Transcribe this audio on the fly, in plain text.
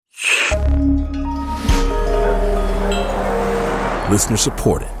Listener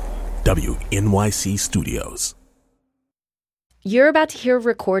supported. WNYC Studios. You're about to hear a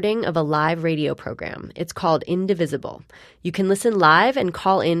recording of a live radio program. It's called Indivisible. You can listen live and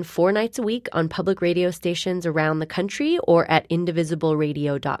call in 4 nights a week on public radio stations around the country or at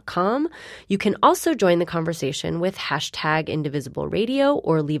indivisibleradio.com. You can also join the conversation with hashtag IndivisibleRadio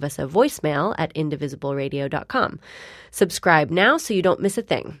or leave us a voicemail at indivisibleradio.com. Subscribe now so you don't miss a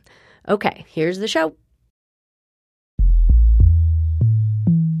thing. Okay, here's the show.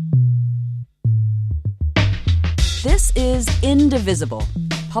 This is Indivisible,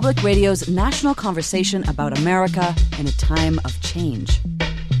 public radio's national conversation about America in a time of change.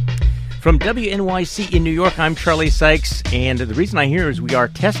 From WNYC in New York, I'm Charlie Sykes, and the reason I'm here is we are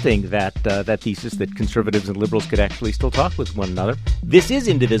testing that thesis that conservatives and liberals could actually still talk with one another. This is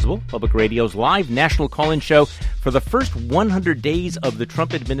Indivisible, public radio's live national call-in show for the first 100 days of the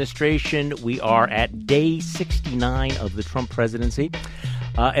Trump administration. We are at day 69 of the Trump presidency.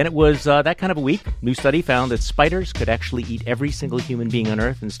 And it was that kind of a week. New study found that spiders could actually eat every single human being on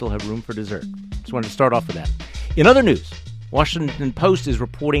Earth and still have room for dessert. Just wanted to start off with that. In other news, Washington Post is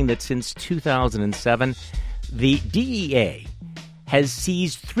reporting that since 2007, the DEA has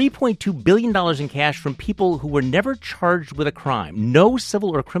seized $3.2 billion in cash from people who were never charged with a crime. No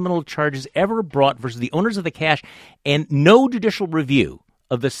civil or criminal charges ever brought versus the owners of the cash, and no judicial review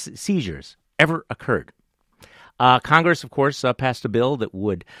of the seizures ever occurred. Congress, of course, passed a bill that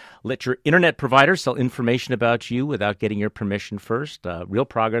would let your internet provider sell information about you without getting your permission first. Real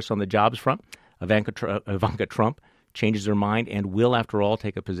progress on the jobs front. Ivanka Trump changes her mind and will, after all,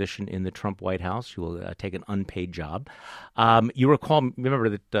 take a position in the Trump White House. She will take an unpaid job. Remember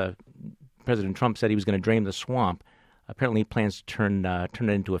that President Trump said he was going to drain the swamp. Apparently, he plans to turn it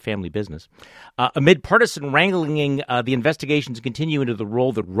into a family business. Amid partisan wrangling, the investigations continue into the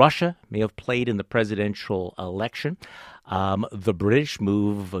role that Russia may have played in the presidential election. The British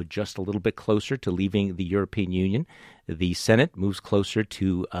move just a little bit closer to leaving the European Union. The Senate moves closer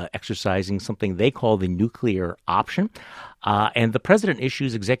to exercising something they call the nuclear option. And the president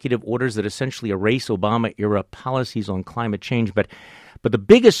issues executive orders that essentially erase Obama-era policies on climate change. But the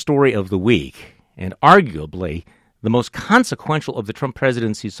biggest story of the week, and arguably the most consequential of the Trump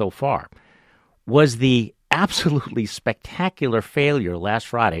presidency so far, was the absolutely spectacular failure last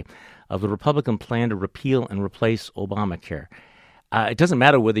Friday of the Republican plan to repeal and replace Obamacare. It doesn't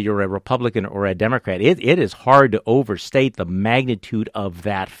matter whether you're a Republican or a Democrat. It is hard to overstate the magnitude of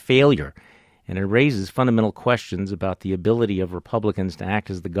that failure. And it raises fundamental questions about the ability of Republicans to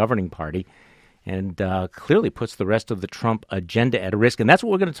act as the governing party, and clearly puts the rest of the Trump agenda at risk. And that's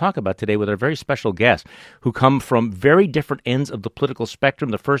what we're going to talk about today with our very special guests who come from very different ends of the political spectrum.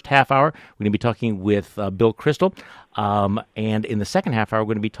 The first half hour, we're going to be talking with Bill Kristol. And in the second half hour,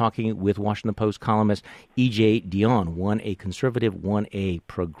 we're going to be talking with Washington Post columnist E.J. Dionne, one a conservative, one a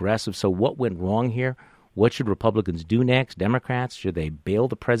progressive. So what went wrong here? What should Republicans do next? Democrats, should they bail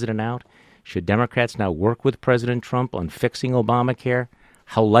the president out? Should Democrats now work with President Trump on fixing Obamacare?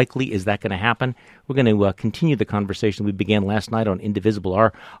 How likely is that going to happen? We're going to continue the conversation we began last night on Indivisible.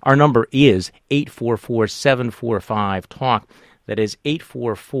 Our number is 844-745-TALK. That is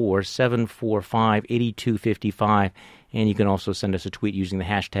 844-745-8255. And you can also send us a tweet using the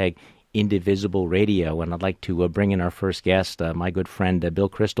hashtag IndivisibleRadio. And I'd like to bring in our first guest, my good friend Bill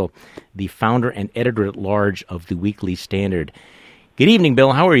Kristol, the founder and editor-at-large of the Weekly Standard. Good evening,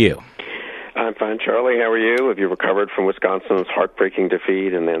 Bill. How are you? I'm fine, Charlie. How are you? Have you recovered from Wisconsin's heartbreaking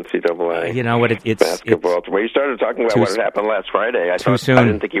defeat in the NCAA? You know what? It's basketball. Well, you started talking about what had happened last Friday. I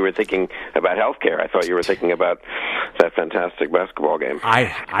didn't think you were thinking about healthcare. I thought you were thinking about that fantastic basketball game.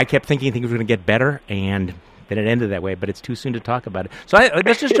 I kept thinking things were going to get better, and then it ended that way. But it's too soon to talk about it. So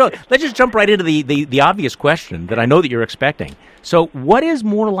let's just jump right into the obvious question that I know that you're expecting. So, what is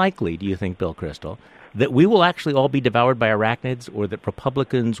more likely, do you think, Bill Kristol, that we will actually all be devoured by arachnids, or that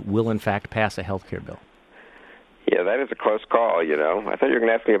Republicans will, in fact, pass a health care bill? Yeah, that is a close call, you know. I thought you were going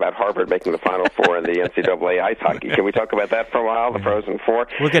to ask me about Harvard making the Final Four in the NCAA ice hockey. Can we talk about that for a while, the Frozen Four?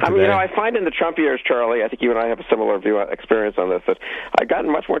 We'll get to that. You know, I find in the Trump years, Charlie, I think you and I have a similar experience on this, that I've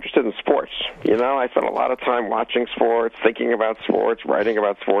gotten much more interested in sports. You know, I spent a lot of time watching sports, thinking about sports, writing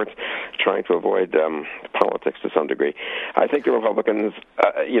about sports, trying to avoid politics to some degree. I think the Republicans,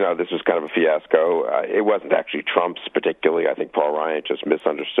 this was kind of a fiasco. It wasn't actually Trump's particularly. I think Paul Ryan just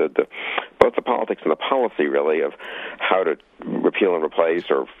misunderstood both the politics and the policy, really, of how to repeal and replace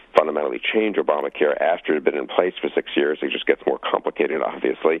or fundamentally change Obamacare after it had been in place for 6 years. It just gets more complicated,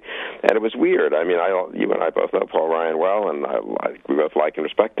 obviously. And it was weird. I mean, you and I both know Paul Ryan well, and we both like and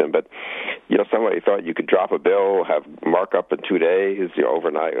respect him. But, somebody thought you could drop a bill, have markup in 2 days,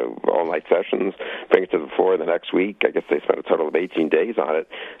 overnight, all-night sessions, bring it to the floor the next week. I guess they spent a total of 18 days on it.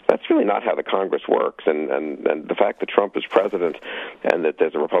 That's really not how the Congress works. And the fact that Trump is president and that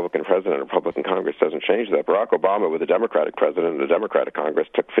there's a Republican president and a Republican Congress doesn't change that. Barack Obama, with a Democratic president and a Democratic Congress,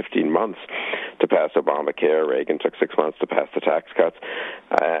 took 15 months to pass Obamacare. Reagan took 6 months to pass the tax cuts.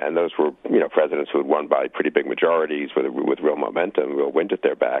 And those were, presidents who had won by pretty big majorities with real momentum, real wind at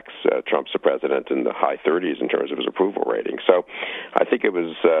their backs. Trump's the president in the high 30s in terms of his approval rating. So I think it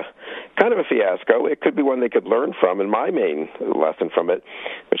was kind of a fiasco. It could be one they could learn from. And my main lesson from it,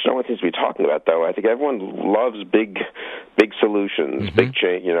 which no one seems to be talking about, though, I think everyone loves big solutions, big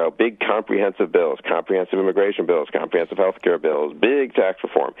change, big comprehensive bills, comprehensive immigration bills, comprehensive health care bills, big tax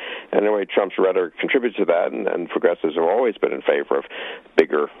reform. And anyway, Trump's rhetoric contributes to that, and progressives have always been in favor of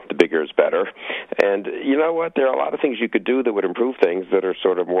the bigger is better. And you know what? There are a lot of things you could do that would improve things that are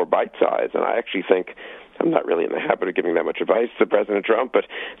sort of more bite-sized. And I actually think, I'm not really in the habit of giving that much advice to President Trump, but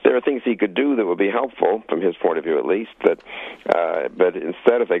there are things he could do that would be helpful, from his point of view at least. But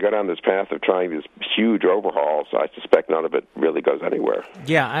instead, if they go down this path of trying these huge overhauls, I suspect none of it really goes anywhere.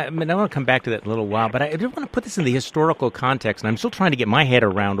 Yeah, I want to come back to that in a little while, but I do want to put this in the historical context, and I'm still trying to get my head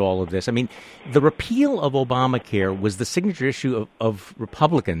around all of this. I mean, the repeal of Obamacare was the signature issue of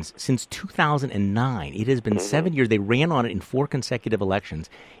Republicans since 2009. It has been 7 years. They ran on it in 4 consecutive elections.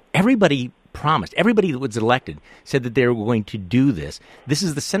 Everybody promised, everybody that was elected said that they were going to do this. This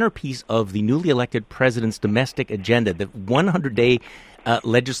is the centerpiece of the newly elected president's domestic agenda, the 100-day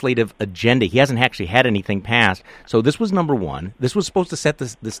legislative agenda. He hasn't actually had anything passed. So this was number one. This was supposed to set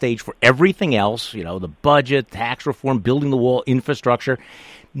the stage for everything else, the budget, tax reform, building the wall, infrastructure.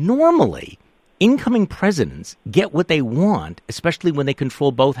 Normally, incoming presidents get what they want, especially when they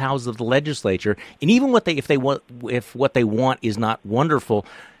control both houses of the legislature. And even if what they want is not wonderful,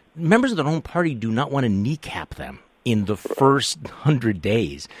 members of their own party do not want to kneecap them in the first 100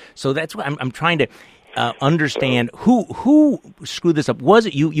 days. So that's why I'm trying to understand who screwed this up. Was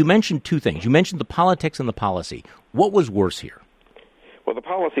it you mentioned 2 things. You mentioned the politics and the policy. What was worse here? Well, the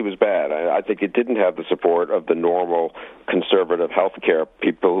policy was bad. I think it didn't have the support of the normal conservative health care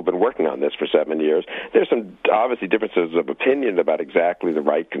people who've been working on this for 7 years. There's some obviously differences of opinion about exactly the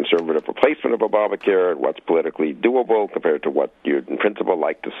right conservative replacement of Obamacare and what's politically doable compared to what you'd in principle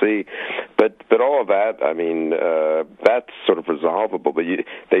like to see. But all of that, I mean, that's sort of resolvable. But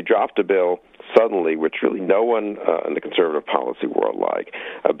they dropped a bill suddenly, which really no one in the conservative policy world liked,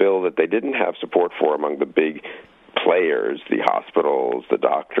 a bill that they didn't have support for among the big players, the hospitals, the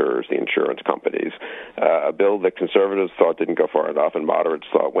doctors, the insurance companies, a bill that conservatives thought didn't go far enough and moderates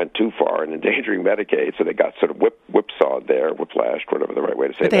thought went too far in endangering Medicaid, so they got sort of whipsawed there, whiplashed, whatever the right way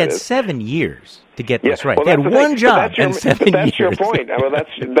to say that is. But they had 7 years to get this right. Well, they had one job and 7 years. That's your point. Well,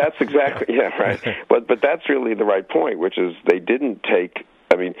 that's exactly, yeah, right. But that's really the right point, which is they didn't take,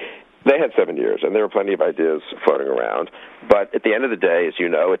 they had 7 years, and there were plenty of ideas floating around. But at the end of the day, as you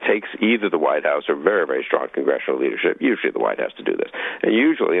know, it takes either the White House or very, very strong congressional leadership, usually the White House, to do this. And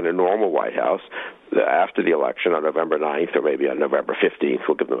usually in a normal White House, after the election on November 9th or maybe on November 15th,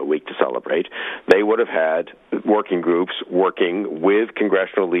 we'll give them a week to celebrate, they would have had working groups working with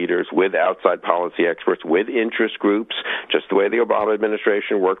congressional leaders, with outside policy experts, with interest groups, just the way the Obama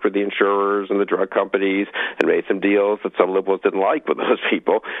administration worked with the insurers and the drug companies and made some deals that some liberals didn't like with those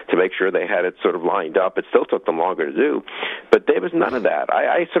people to make sure they had it sort of lined up. It still took them longer to do. But there was none of that.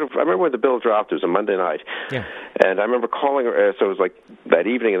 I remember when the bill dropped. It was a Monday night. Yeah. And I remember calling, so it was like that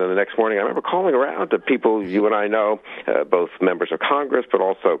evening, and then the next morning, I remember calling around to people you and I know, both members of Congress, but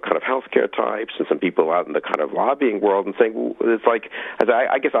also kind of healthcare types and some people out in the kind of lobbying world, and saying, well, it's like,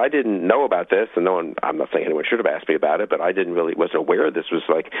 I guess I didn't know about this, and no one, I'm not saying anyone should have asked me about it, but I wasn't aware this was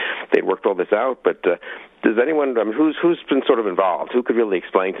like, they'd worked all this out, but does anyone, who's been sort of involved? Who could really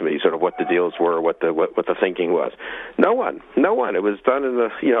explain to me sort of what the deals were, what the thinking was? No one. It was done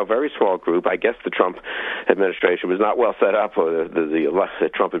in a very small group. I guess the Trump administration was not well set up, or the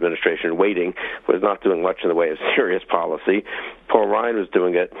Trump administration waiting was not doing much in the way of serious policy. Paul Ryan was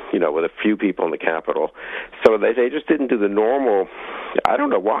doing it, with a few people in the Capitol. So they just didn't do the normal. I don't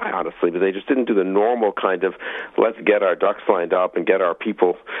know why, honestly, but they just didn't do the normal kind of let's get our ducks lined up and get our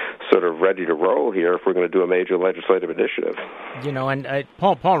people sort of ready to roll here if we're going to do a major legislative initiative. And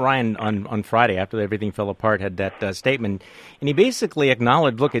Paul Ryan on Friday, after everything fell apart, had that statement, and he basically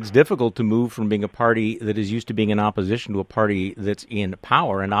acknowledged, look, it's difficult to move from being a party that is used to being in opposition to a party that's in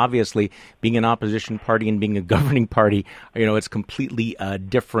power, and obviously being an opposition party and being a governing party, it's completely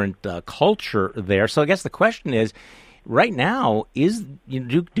different culture there. So I guess the question is, right now,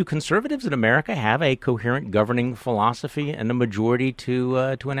 do conservatives in America have a coherent governing philosophy and a majority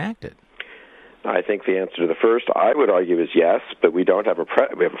to enact it? I think the answer to the first, I would argue, is yes, but we don't have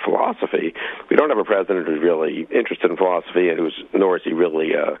we have a philosophy. We don't have a president who's really interested in philosophy, and nor is he really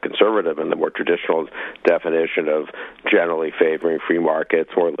conservative in the more traditional definition of generally favoring free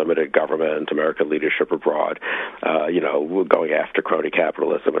markets, more limited government, American leadership abroad, going after crony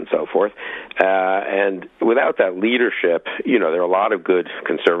capitalism and so forth. And without that leadership, there are a lot of good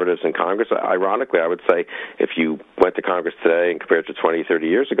conservatives in Congress. Ironically, I would say if you went to Congress today and compared to 20, 30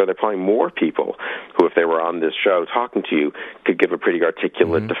 years ago, there are probably more people who, if they were on this show talking to you, could give a pretty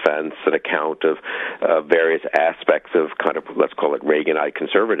articulate defense and account of various aspects of kind of, let's call it Reaganite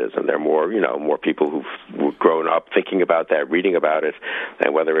conservatism. There are more people who've grown up thinking about that, reading about it,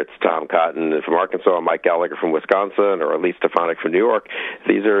 and whether it's Tom Cotton from Arkansas, or Mike Gallagher from Wisconsin, or Elise Stefanik from New York,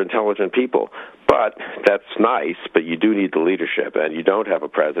 these are intelligent people. But that's nice, but you do need the leadership, and you don't have a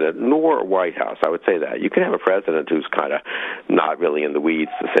president, nor a White House. I would say that. You can have a president who's kind of not really in the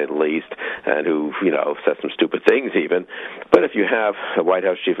weeds, to say the least, and who, says some stupid things even. But if you have a White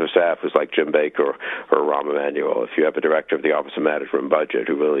House chief of staff who's like Jim Baker or Rahm Emanuel, if you have a director of the Office of Management and Budget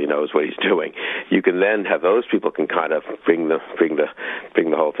who really knows what he's doing, you can then have those people can kind of bring the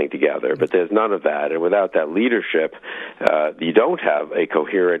whole thing together. But there's none of that, and without that leadership, you don't have a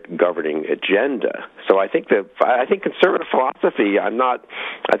coherent governing agenda. So I think conservative philosophy, I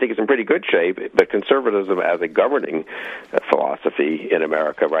think it's in pretty good shape, but conservatism as a governing philosophy in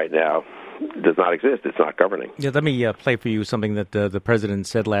America right now does not exist. It's not governing. Yeah, let me play for you something that the president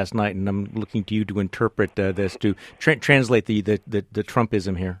said last night, and I'm looking to you to interpret this, to translate the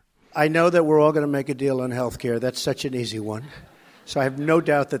Trumpism here. I know that we're all going to make a deal on health care. That's such an easy one. So I have no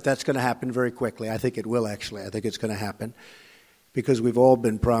doubt that that's going to happen very quickly. I think it will, actually. I think it's going to happen. Because we've all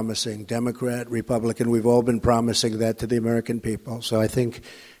been promising, Democrat, Republican, we've all been promising that to the American people. So I think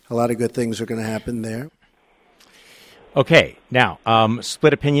a lot of good things are going to happen there. Okay. Now,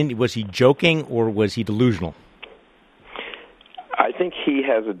 split opinion. Was he joking or was he delusional? I think he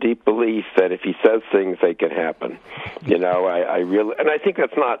has a deep belief that if he says things, they can happen. I really, and I think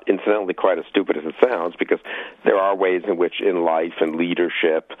that's not incidentally quite as stupid as it sounds, because there are ways in which in life and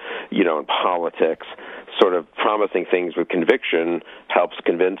leadership, in politics, sort of promising things with conviction helps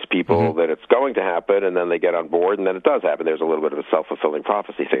convince people that it's going to happen, and then they get on board, and then it does happen. There's a little bit of a self-fulfilling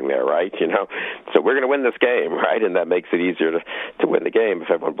prophecy thing there, right? So we're going to win this game, right? And that makes it easier to win the game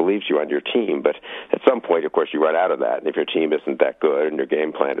if everyone believes you on your team. But at some point, of course, you run out of that, and if your team isn't that good and your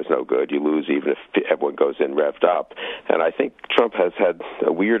game plan is no good, you lose even if everyone goes in revved up. And I think Trump has had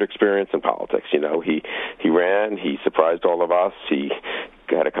a weird experience in politics. He ran, he surprised all of us, he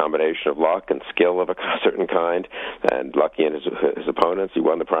had a combination of luck and skill of a certain kind, and lucky in his opponents. He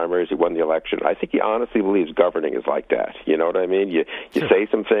won the primaries, he won the election. I think he honestly believes governing is like that. You know what I mean? You say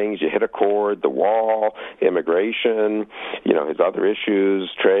some things, you hit a chord, the wall, immigration, his other issues,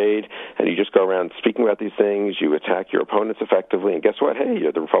 trade, and you just go around speaking about these things. You attack your opponents effectively, and guess what? Hey,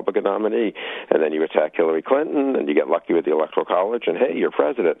 you're the Republican nominee. And then you attack Hillary Clinton, and you get lucky with the Electoral College, and hey, you're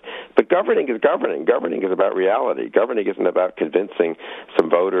president. But governing is governing. Governing is about reality. Governing isn't about convincing some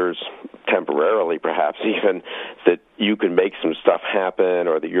voters temporarily, perhaps even, that you can make some stuff happen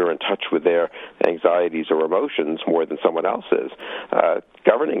or that you're in touch with their anxieties or emotions more than someone else is.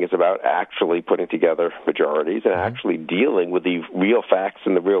 Governing is about actually putting together majorities and actually dealing with the real facts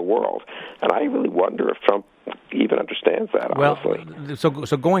in the real world. And I really wonder if Trump even understands that, honestly. Well,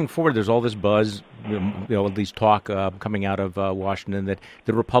 so going forward, there's all this buzz, at least talk coming out of Washington that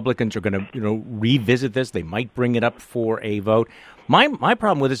the Republicans are going to, revisit this. They might bring it up for a vote. My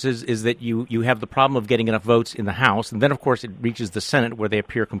problem with this is that you have the problem of getting enough votes in the House, and then, of course, it reaches the Senate, where they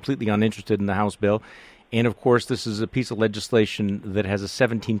appear completely uninterested in the House bill. And, of course, this is a piece of legislation that has a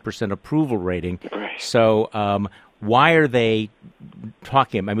 17% approval rating. So Why are they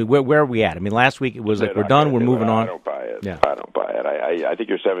talking? I mean, where are we at? I mean, last week it was like, we're done, we're moving on. I don't buy it. Yeah. I don't buy it. I think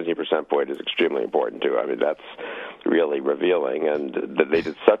your 17% point is extremely important, too. I mean, that's really revealing, and they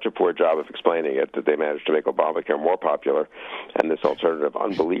did such a poor job of explaining it that they managed to make Obamacare more popular and this alternative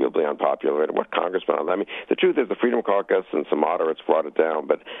unbelievably unpopular. And what congressmen, I mean, the truth is the Freedom Caucus and some moderates brought it down,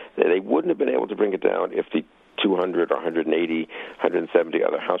 but they wouldn't have been able to bring it down if the 200 or 180, 170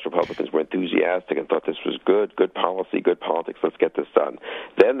 other House Republicans were enthusiastic and thought this was good policy, good politics, let's get this done.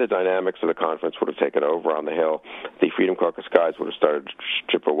 Then the dynamics of the conference would have taken over on the Hill. The Freedom Caucus guys would have started to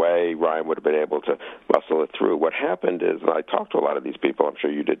chip away. Ryan would have been able to muscle it through. What happened is, and I talked to a lot of these people, I'm sure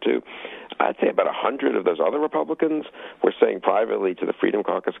you did too, I'd say about 100 of those other Republicans were saying privately to the Freedom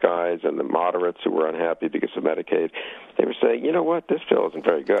Caucus guys and the moderates who were unhappy because of Medicaid, they were saying, you know what, this bill isn't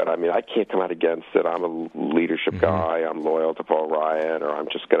very good. I mean, I can't come out against it. I'm a leadership guy. I'm loyal to Paul Ryan, or I'm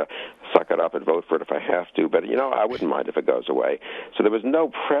just going to suck it up and vote for it if I have to. But, I wouldn't mind if it goes away. So there was no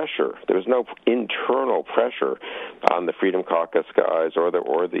pressure. There was no internal pressure on the Freedom Caucus guys or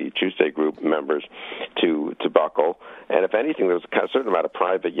the Tuesday Group members to buckle. And if anything, there was a certain amount of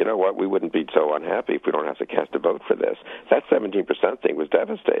pride that, you know what, we wouldn't be so unhappy if we don't have to cast a vote for this. That 17% thing was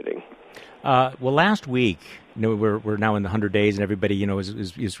devastating. Well, last week, we're now in the 100 days, and everybody,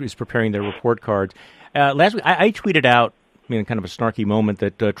 is preparing their report cards. Last week, I tweeted out, kind of a snarky moment,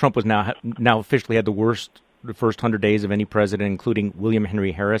 that Trump was now officially had the first 100 days of any president, including William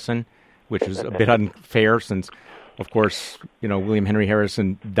Henry Harrison, which was a bit unfair since, of course, William Henry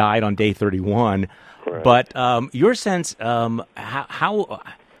Harrison died on day 31. Right. But your sense,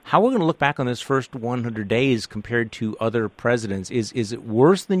 how we're going to look back on this first 100 days compared to other presidents, is it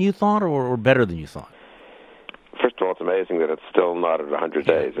worse than you thought or better than you thought? First of all, it's amazing that it's still not at 100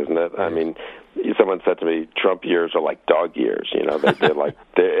 days, isn't it? I mean, someone said to me, Trump years are like dog years. They're like,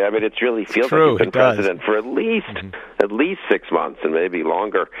 it really feels like he's been president for at least 6 months and maybe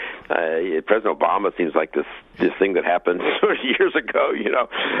longer. President Obama seems like this thing that happened years ago.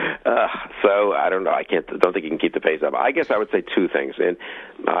 So I don't know. Don't think you can keep the pace up. I guess I would say two things, and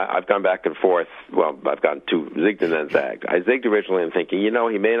I've gone back and forth. Well, I've gone zigged and then zagged. I zigged originally in thinking, he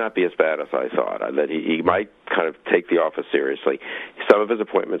may not be as bad as I thought. That he might kind of take the office seriously. Some of his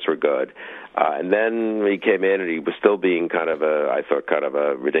appointments were good. And then he came in and he was still being kind of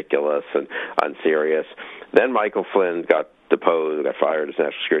a ridiculous and unserious. Then Michael Flynn got deposed, got fired as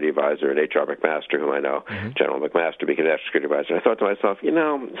National Security Advisor, and H.R. McMaster, whom I know, General McMaster, became National Security Advisor. And I thought to myself,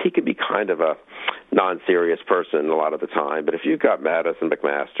 he could be kind of a non-serious person a lot of the time, but if you've got Mattis and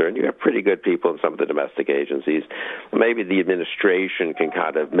McMaster, and you have pretty good people in some of the domestic agencies, maybe the administration can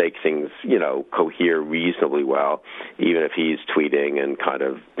kind of make things, cohere reasonably well, even if he's tweeting and kind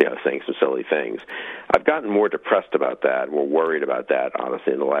of, saying some silly things. I've gotten more depressed about that, more worried about that,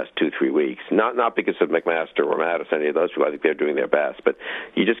 honestly, in the last 2-3 weeks. Not because of McMaster or Mattis, any of those people. I think they're doing their best, but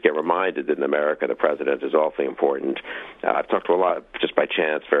you just get reminded that in America the president is awfully important. I've talked to a lot, just by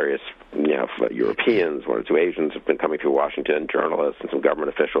chance, various Europeans, 1 or 2 Asians have been coming through Washington, journalists and some government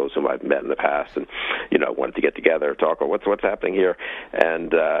officials whom I've met in the past, and wanted to get together, talk about what's happening here.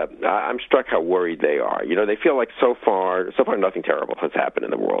 And I'm struck how worried they are. They feel like so far nothing terrible has happened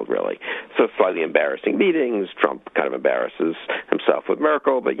in the world, really. So slightly embarrassing meetings. Trump kind of embarrasses himself with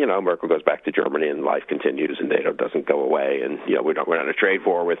Merkel, but Merkel goes back to Germany and life continues, and NATO doesn't go away, and we're not in a trade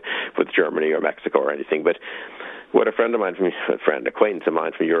war with Germany or Mexico or anything. But what a acquaintance of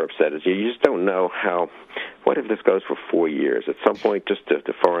mine from Europe said is, you just don't know what if this goes for 4 years? At some point, just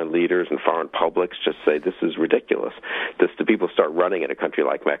the foreign leaders and foreign publics just say, this is ridiculous. The people start running in a country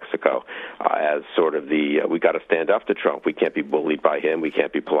like Mexico as sort of we got to stand up to Trump. We can't be bullied by him. We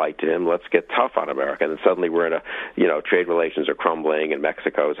can't be polite to him. Let's get tough on America. And then suddenly we're in trade relations are crumbling, and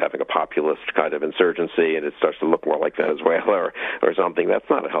Mexico is having a populist kind of insurgency, and it starts to look more like Venezuela or something. That's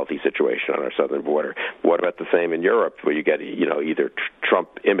not a healthy situation on our southern border. What about the same in Europe, where you get either Trump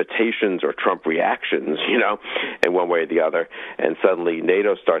imitations or Trump reactions, in one way or the other, and suddenly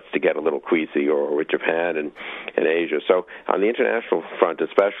NATO starts to get a little queasy, or with Japan and Asia. So on the international front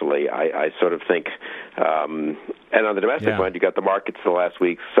especially, I sort of think, and on the domestic front, you got the markets the last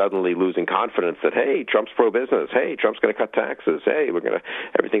week suddenly losing confidence that, hey, Trump's pro-business, hey, Trump's going to cut taxes, hey,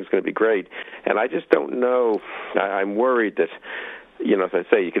 everything's going to be great. And I just don't know. I'm worried that as I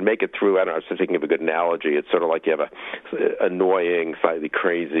say, you can make it through. I don't know. I was just thinking of a good analogy. It's sort of like you have a annoying, slightly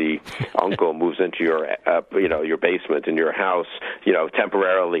crazy uncle moves into your basement in your house.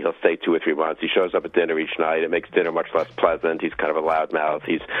 Temporarily he'll stay 2 or 3 months. He shows up at dinner each night. It makes dinner much less pleasant. He's kind of a loudmouth.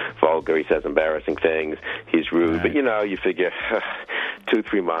 He's vulgar. He says embarrassing things. He's rude. Right. But you figure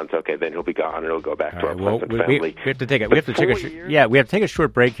 2-3 months. Okay, then he'll be gone and he'll go back to our pleasant family. We have to take a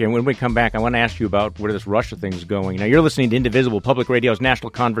short break here. And when we come back, I want to ask you about where this Russia thing is going. Now, you're listening to Indivisible, Public Radio's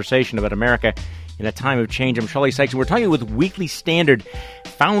national conversation about America in a time of change. I'm Charlie Sykes, and we're talking with Weekly Standard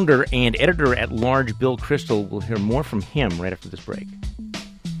founder and editor-at-large Bill Kristol. We'll hear more from him right after this break.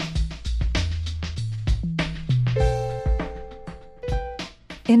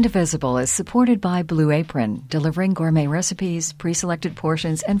 Indivisible is supported by Blue Apron, delivering gourmet recipes, pre-selected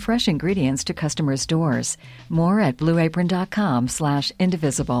portions, and fresh ingredients to customers' doors. More at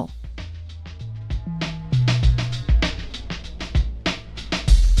blueapron.com/indivisible.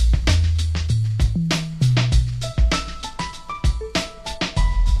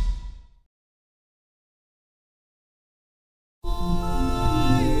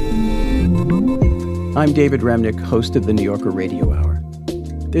 I'm David Remnick, host of the New Yorker Radio Hour.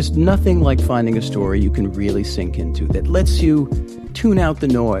 There's nothing like finding a story you can really sink into that lets you tune out the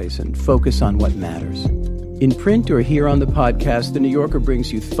noise and focus on what matters. In print or here on the podcast, The New Yorker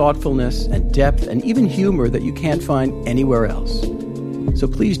brings you thoughtfulness and depth and even humor that you can't find anywhere else. So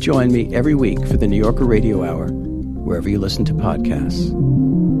please join me every week for the New Yorker Radio Hour, wherever you listen to podcasts.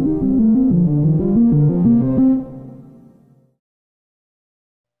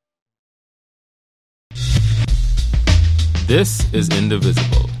 This is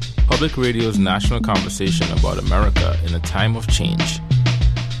Indivisible, Public Radio's national conversation about America in a time of change.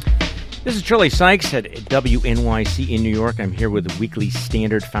 This is Charlie Sykes at WNYC in New York. I'm here with the Weekly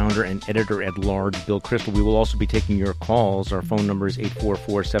Standard founder and editor-at-large, Bill Kristol. We will also be taking your calls. Our phone number is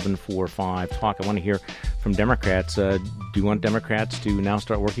 844-745-TALK. I want to hear from Democrats. Do you want Democrats to now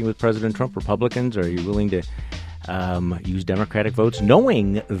start working with President Trump? Republicans, are you willing to use Democratic votes,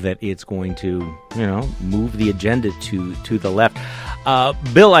 knowing that it's going to, move the agenda to the left?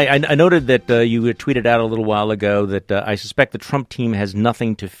 Bill, I noted that you had tweeted out a little while ago that I suspect the Trump team has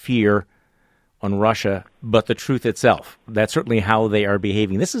nothing to fear on Russia but the truth itself. That's certainly how they are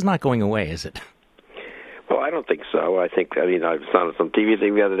behaving. This is not going away, is it? Well, I don't think so. I was on some TV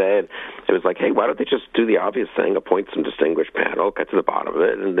thing the other day, and it was like, hey, why don't they just do the obvious thing, appoint some distinguished panel, get to the bottom of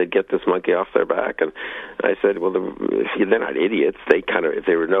it, and they'd get this monkey off their back. And I said, well, they're not idiots. If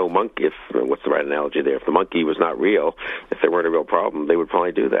there were no monkey, what's the right analogy there? If the monkey was not real, if there weren't a real problem, they would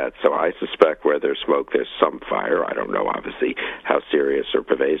probably do that. So I suspect where there's smoke, there's some fire. I don't know, obviously, how serious or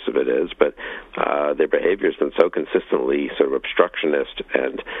pervasive it is, but their behavior has been so consistently sort of obstructionist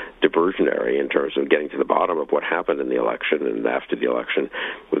and diversionary in terms of getting to the bottom of what happened in the election and after the election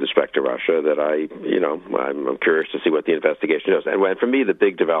with respect to Russia that I'm curious to see what the investigation does. And for me, the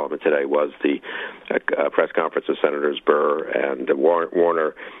big development today was the press conference of Senators Burr and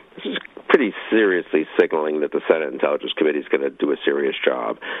Warner. This is pretty seriously signaling that the Senate Intelligence Committee is going to do a serious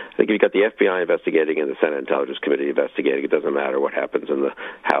job. I think you've got the FBI investigating and the Senate Intelligence Committee investigating. It doesn't matter what happens in the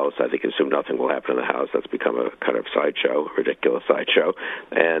House. I think assume nothing will happen in the House. That's become a kind of sideshow, ridiculous sideshow.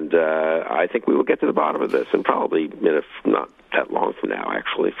 And I think we will get to the bottom of this, and probably not that long from now,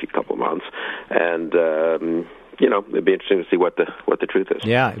 actually, a couple of months. And it'd be interesting to see what the truth is.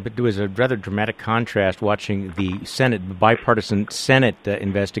 Yeah, but there was a rather dramatic contrast watching the bipartisan Senate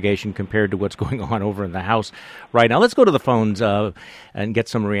investigation compared to what's going on over in the House right now. Let's go to the phones and get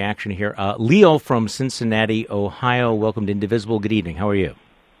some reaction here. Leo from Cincinnati, Ohio. Welcome to Indivisible. Good evening. How are you?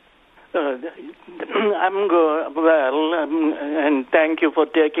 I'm good. Well, and thank you for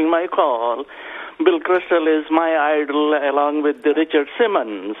taking my call. Bill Kristol is my idol, along with Richard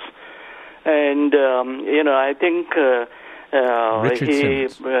Simmons. And, I think he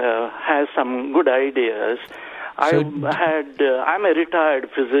has some good ideas. I'm a retired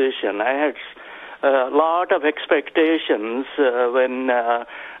physician. I had a lot of expectations when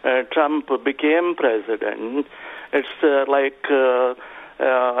Trump became president. It's like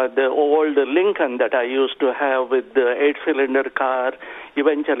the old Lincoln that I used to have with the 8-cylinder car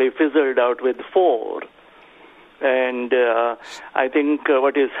eventually fizzled out with 4. And I think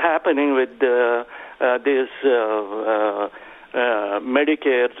what is happening with this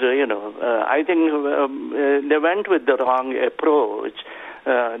Medicare, I think they went with the wrong approach.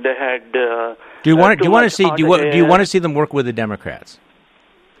 They had. Do you want to see them work with the Democrats?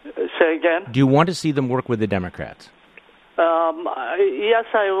 Say again. Do you want to see them work with the Democrats? Yes,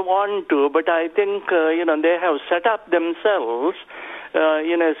 I want to, but I think they have set up themselves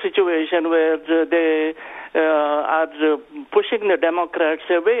in a situation where they are pushing the Democrats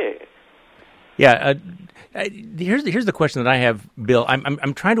away. Yeah. Here's the question that I have, Bill.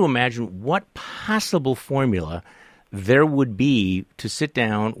 I'm trying to imagine what possible formula there would be to sit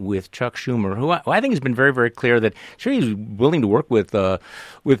down with Chuck Schumer, who I think has been very, very clear that sure he's willing to work with the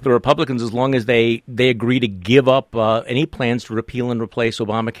Republicans as long as they agree to give up any plans to repeal and replace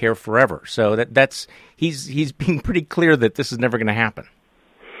Obamacare forever. So that's he's being pretty clear that this is never going to happen.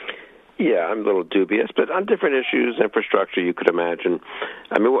 Yeah, I'm a little dubious, but on different issues, infrastructure, you could imagine.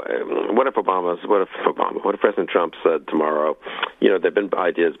 I mean, what if President Trump said tomorrow, there've been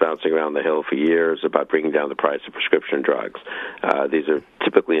ideas bouncing around the Hill for years about bringing down the price of prescription drugs. These are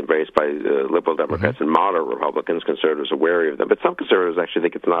typically embraced by liberal Democrats and moderate Republicans. Conservatives are wary of them, but some conservatives actually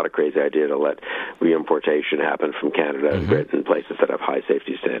think it's not a crazy idea to let reimportation happen from Canada and Britain, places that have high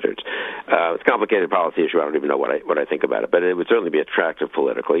safety standards. It's a complicated policy issue. I don't even know what I think about it, but it would certainly be attractive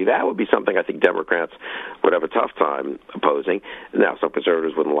politically. That would be something I think Democrats would have a tough time opposing. Now, some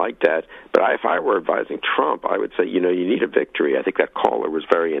conservatives wouldn't like that, but if I were advising Trump, I would say, you need a victory. I think that caller was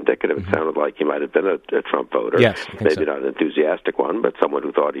very indicative. It sounded like he might have been a Trump voter. Yes, maybe not an enthusiastic one, but someone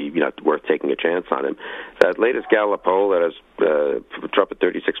who thought he worth taking a chance on him. That latest Gallup poll that has Trump at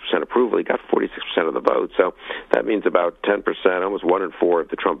 36% approval, he got 46% of the vote. So that means about 10%, almost 1 in 4 of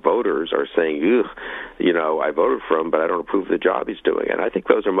the Trump voters are saying, I voted for him, but I don't approve of the job he's doing. And I think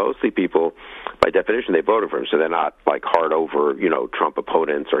those are mostly people, by definition, they voted for him, so they're not like hard over, Trump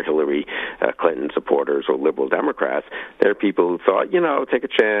opponents or Hillary Clinton supporters or liberal Democrats. They're people who thought, take a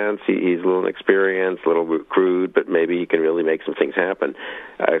chance. He's a little inexperienced, a little crude, but maybe he can really make some things happen.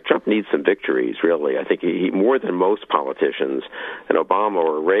 Trump needs some victories, really. I think he more than most politicians, and Obama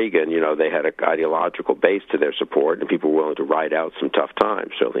or Reagan, they had an ideological base to their support, and people were willing to ride out some tough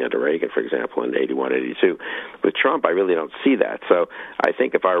times, certainly under Reagan, for example, in 81, 82. With Trump, I really don't see that. So I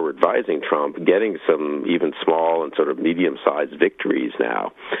think if I were advising Trump, getting some even small and sort of medium-sized victories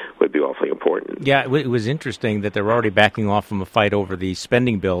now would be awfully important. Yeah, it was interesting that they're already backing off from a fight over the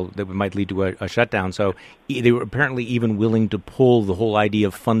spending bill that might lead to a shutdown. So they were apparently even willing to pull the whole idea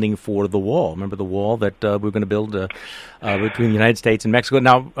of funding for the wall. Remember the wall that we're going to build between the United States and Mexico?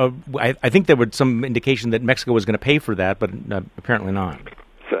 Now, I think there was some indication that Mexico was going to pay for that, but apparently not.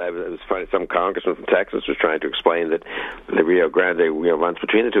 It was funny. Some congressman from Texas was trying to explain that the Rio Grande runs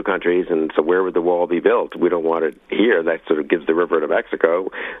between the two countries, and so where would the wall be built? We don't want it here. That sort of gives the river to Mexico.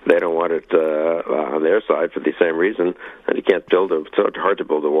 They don't want it on their side for the same reason. And you can't it's so hard to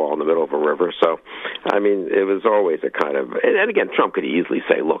build a wall in the middle of a river. So, I mean, it was always a kind of. And again, Trump could easily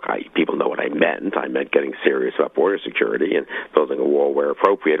say, "Look, people know what I meant. I meant getting serious about border security and building a wall where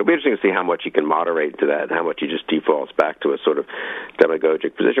appropriate." It'll be interesting to see how much he can moderate to that, and how much he just defaults back to a sort of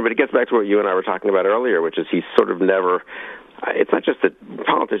demagogic position. But it gets back to what you and I were talking about earlier, which is he's sort of never. It's not just that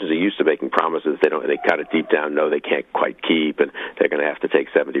politicians are used to making promises they kind of deep down know they can't quite keep, and they're going to have to take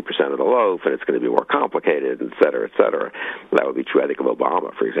 70% of the loaf, and it's going to be more complicated, et cetera, et cetera. That would be true, I think, of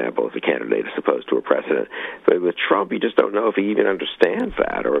Obama, for example, as a candidate as opposed to a president. But with Trump, you just don't know if he even understands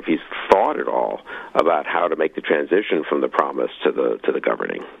that, or if he's thought at all about how to make the transition from the promise to the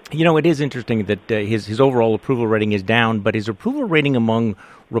governing. It is interesting that his overall approval rating is down, but his approval rating among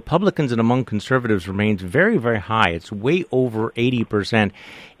Republicans and among conservatives remains very, very high. It's way over 80%.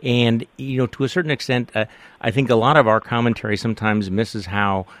 And, to a certain extent, I think a lot of our commentary sometimes misses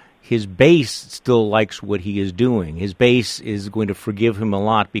how his base still likes what he is doing. His base is going to forgive him a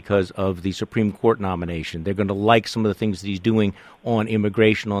lot because of the Supreme Court nomination. They're going to like some of the things that he's doing on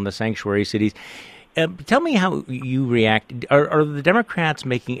immigration, on the sanctuary cities. Tell me how you react. Are the Democrats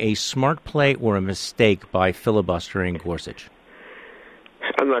making a smart play or a mistake by filibustering Gorsuch?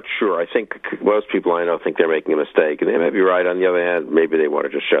 I'm not sure. I think most people I know think they're making a mistake, and they may be right. On the other hand, maybe they want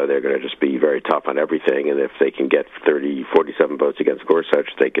to just show they're going to just be very tough on everything, and if they can get 47 votes against Gorsuch,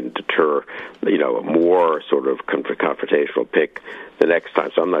 they can deter, a more sort of confrontational pick the next time.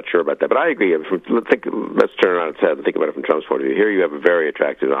 So I'm not sure about that. But I agree. Let's turn it on its head and think about it from Trump's point of view. Here you have a very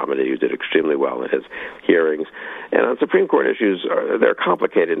attractive nominee who did extremely well in his hearings. And on Supreme Court issues, they're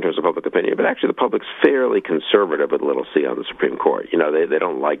complicated in terms of public opinion, but actually the public's fairly conservative with a little c on the Supreme Court. They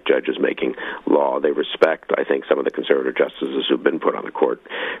don't like judges making law. They respect, I think, some of the conservative justices who've been put on the court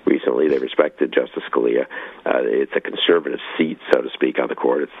recently. They respected Justice Scalia. It's a conservative seat, so to speak, on the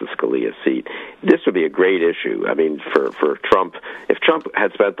court. It's the Scalia seat. This would be a great issue. I mean, for Trump, if Trump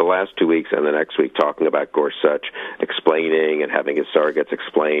had spent the last 2 weeks and the next week talking about Gorsuch, explaining and having his surrogates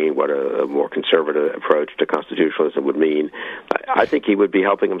explain what a more conservative approach to constitutionalism would mean, I think he would be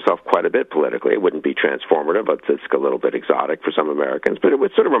helping himself quite a bit politically. It wouldn't be transformative, but it's a little bit exotic for some Americans, but it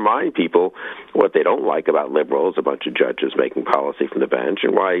would sort of remind people what they don't like about liberals, a bunch of judges making policy from the bench,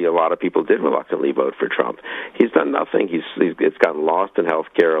 and why a lot of people did reluctantly vote for Trump. He's done nothing. It's gotten lost in health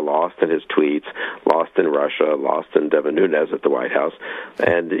care, lost in his tweets, lost in Russia, lost in Devin Nunes at the White House.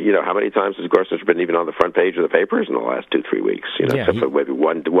 And, how many times has Gorsuch been even on the front page of the papers in the last 2-3 weeks? Except for maybe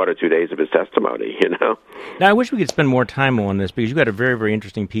one or 2 days of his testimony, Now, I wish we could spend more time on this, because you got a very, very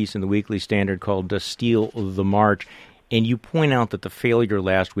interesting piece in the Weekly Standard called Steal the March, and you point out that the failure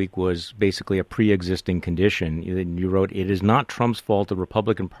last week was basically a pre-existing condition. You wrote, "It is not Trump's fault the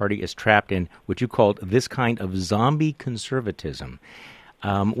Republican Party is trapped in what you called this kind of zombie conservatism."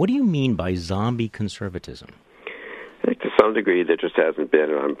 What do you mean by zombie conservatism? I think to some degree there just hasn't been,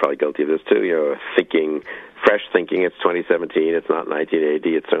 and I'm probably guilty of this too, fresh thinking. It's 2017. It's not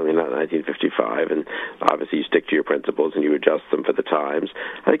 1980. It's certainly not 1955. And obviously you stick to your principles and you adjust them for the times.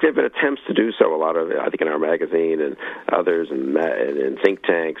 I think there have been attempts to do so, a lot of, I think in our magazine and others and in think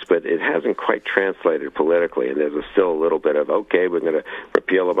tanks, but it hasn't quite translated politically. And there's still a little bit of, okay, we're going to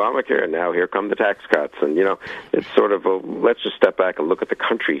repeal Obamacare, and now here come the tax cuts. And, it's sort of, let's just step back and look at the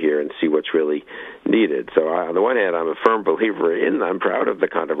country here and see what's really needed. So on the one hand, I'm a firm believer I'm proud of the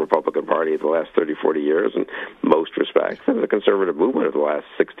kind of Republican Party of the last 30, 40 years in most respects, and the conservative movement of the last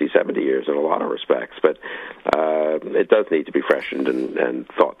 60, 70 years in a lot of respects. But it does need to be freshened and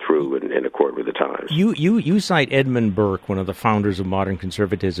thought through in accord with the times. You cite Edmund Burke, one of the founders of modern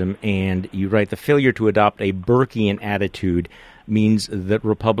conservatism, and you write, the failure to adopt a Burkean attitude means that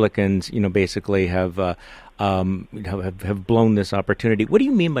Republicans, basically have blown this opportunity. What do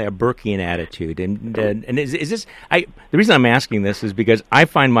you mean by a Burkean attitude? And is this? The reason I'm asking this is because I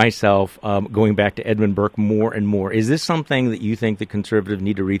find myself going back to Edmund Burke more and more. Is this something that you think the conservatives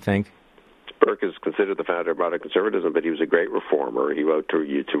need to rethink? Burke is considered the founder of modern conservatism, but he was a great reformer. He wrote to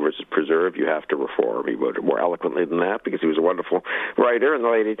preserve, you have to reform. He wrote it more eloquently than that because he was a wonderful writer in the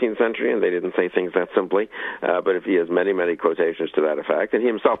late 18th century, and they didn't say things that simply. But if he has many, many quotations to that effect, and he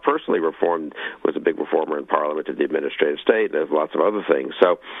himself personally was a big reformer in Parliament and the administrative state, and there's lots of other things.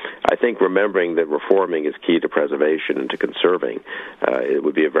 So I think remembering that reforming is key to preservation and to conserving, it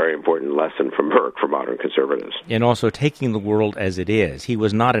would be a very important lesson from Burke for modern conservatives. And also taking the world as it is. He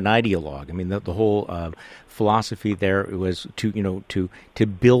was not an ideologue. I mean, the whole philosophy there was to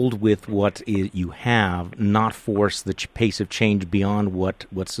build with what you have, not force the pace of change beyond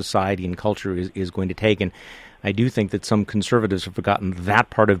what society and culture is going to take. And I do think that some conservatives have forgotten that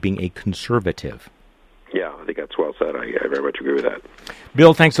part of being a conservative. Yeah, I think that's well said. I very much agree with that.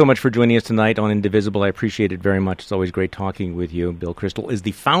 Bill, thanks so much for joining us tonight on Indivisible. I appreciate it very much. It's always great talking with you. Bill Kristol is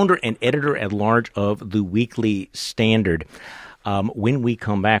the founder and editor-at-large of the Weekly Standard. When we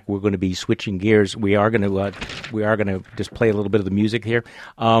come back, we're going to be switching gears. We are going to just play a little bit of the music here.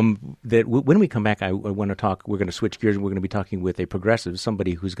 When we come back, I want to talk. We're going to switch gears, and we're going to be talking with a progressive,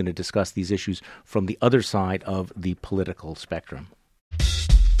 somebody who's going to discuss these issues from the other side of the political spectrum.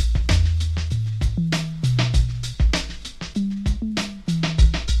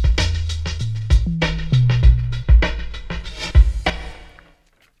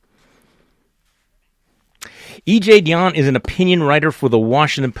 E.J. Dionne is an opinion writer for The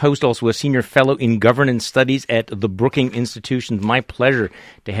Washington Post, also a senior fellow in governance studies at the Brookings Institution. My pleasure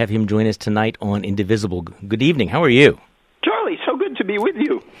to have him join us tonight on Indivisible. Good evening. How are you? Charlie, so good to be with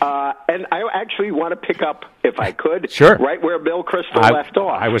you. And I actually want to pick up, if I could, sure, right where Bill Kristol left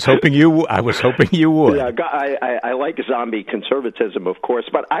off. I was hoping you would. Yeah, I like zombie conservatism, of course,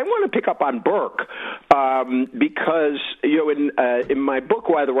 but I want to pick up on Burke because in my book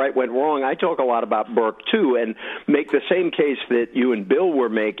Why the Right Went Wrong, I talk a lot about Burke too, and make the same case that you and Bill were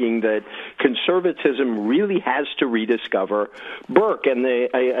making, that conservatism really has to rediscover Burke. And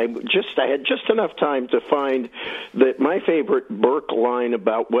I had just enough time to find that my favorite Burke line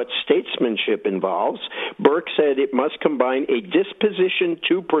about what statesmanship involves. Burke said it must combine a disposition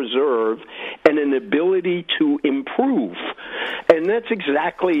to preserve and an ability to improve. And that's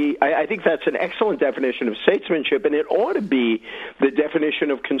exactly, I think that's an excellent definition of statesmanship, and it ought to be the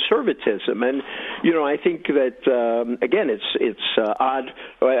definition of conservatism. And, I think that, again, it's odd.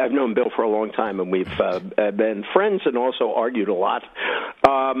 I've known Bill for a long time, and we've been friends and also argued a lot.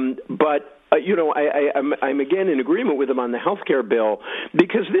 But I'm again in agreement with him on the health care bill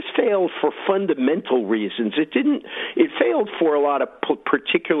because this failed for fundamental reasons. It failed for a lot of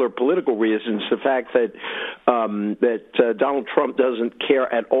particular political reasons. The fact that Donald Trump doesn't care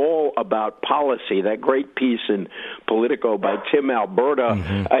at all about policy. That great piece in Politico by Tim Alberta.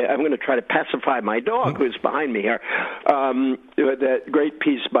 Mm-hmm. I'm going to try to pacify my dog who's behind me here. That great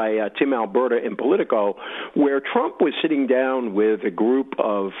piece by Tim Alberta in Politico, where Trump was sitting down with a group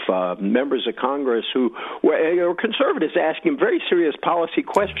of members members of Congress who were conservatives asking very serious policy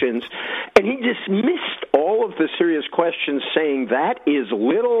questions, and he dismissed all of the serious questions, saying that is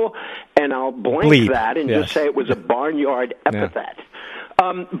little, and I'll blank that and just say it was a barnyard epithet.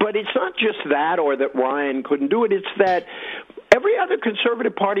 But it's not just that or that Ryan couldn't do it. It's that every other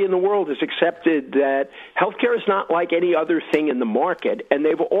conservative party in the world has accepted that healthcare is not like any other thing in the market, and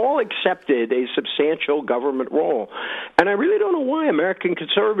they've all accepted a substantial government role. And I really don't know why American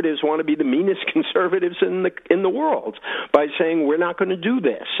conservatives want to be the meanest conservatives in the world by saying we're not going to do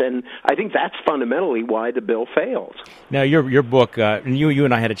this. And I think that's fundamentally why the bill failed. Now, your book, you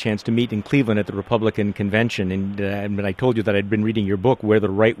and I had a chance to meet in Cleveland at the Republican convention, and I told you that I'd been reading your book, Where the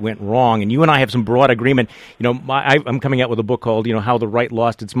Right Went Wrong, and you and I have some broad agreement. I'm coming out with a book called How the Right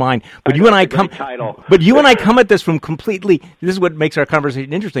Lost Its Mind. But you and I come at this from completely, this is what makes our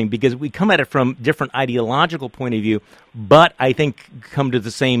conversation interesting, because we come at it from different ideological point of view, but I think come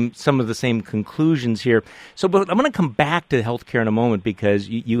to some of the same conclusions here. So but I'm going to come back to healthcare in a moment, because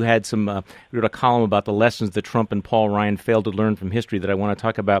you had wrote a column about the lessons that Trump and Paul Ryan failed to learn from history that I want to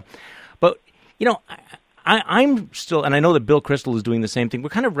talk about. But, I'm still, and I know that Bill Kristol is doing the same thing, we're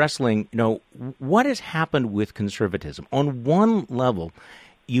kind of wrestling, what has happened with conservatism? On one level,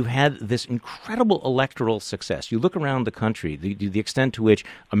 you had this incredible electoral success. You look around the country, the extent to which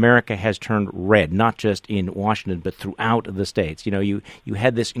America has turned red, not just in Washington, but throughout the states. You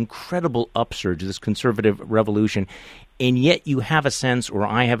had this incredible upsurge, this conservative revolution, and yet you have a sense, or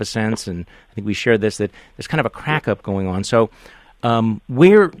I have a sense, and I think we share this, that there's kind of a crack-up going on. So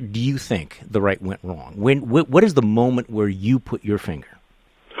where do you think the right went wrong? What is the moment where you put your finger?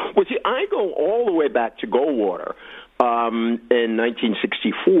 Well, see, I go all the way back to Goldwater in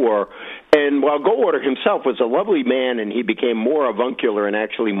 1964. And while Goldwater himself was a lovely man and he became more avuncular and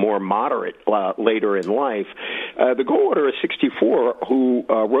actually more moderate later in life, the Goldwater of 64, who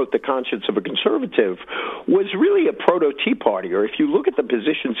wrote The Conscience of a Conservative, was really a proto-Tea Partier. If you look at the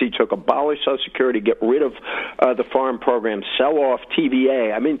positions he took, abolish Social Security, get rid of the farm program, sell off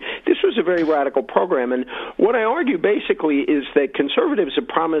TVA, I mean, this was a very radical program. And what I argue basically is that conservatives have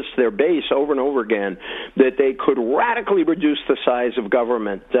promised their base over and over again that they could radically reduce the size of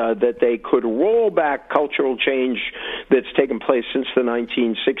government, that they could roll back cultural change that's taken place since the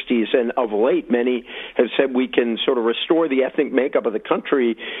 1960s, and of late many have said we can sort of restore the ethnic makeup of the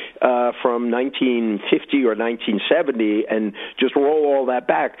country from 1950 or 1970 and just roll all that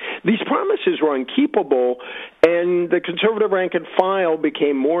back. These promises were unkeepable, and the conservative rank and file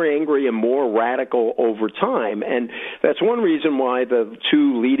became more angry and more radical over time. And that's one reason why the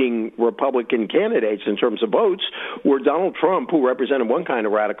two leading Republican candidates in terms of votes were Donald Trump, who represented one kind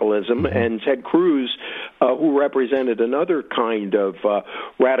of radicalism, and Ted Cruz, who represented another kind of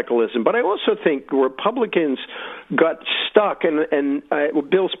radicalism. But I also think Republicans got stuck, and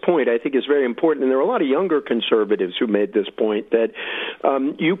Bill's point, I think, is very important, and there are a lot of younger conservatives who made this point, that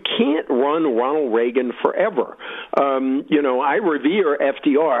you can't run Ronald Reagan forever. I revere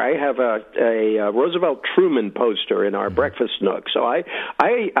FDR. I have a Roosevelt Truman poster in our breakfast nook, so I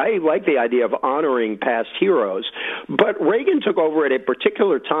like the idea of honoring past heroes. But Reagan took over at a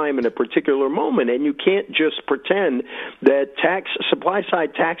particular time in a particular moment, and you can't just pretend that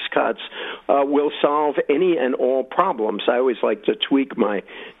supply-side tax cuts will solve any and all problems. I always like to tweak my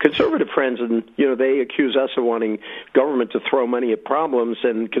conservative friends, and they accuse us of wanting government to throw money at problems,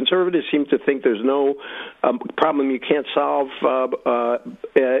 and conservatives seem to think there's no problem you can't solve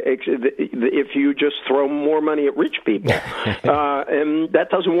if you just throw more money at rich people, and that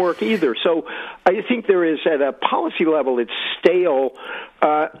doesn't work either. So I think there is, at a policy level, it's stale,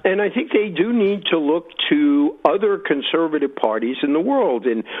 and I think they do need to look to other conservative parties in the world,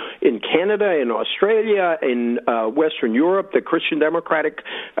 in Canada, in Australia, in Western Europe, the Christian Democratic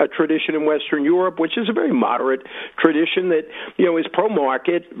tradition in Western Europe, which is a very moderate tradition that is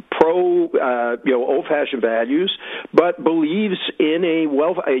pro-market, old-fashioned values, but believes in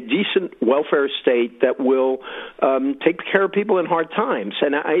a decent welfare state that will take care of people in hard times.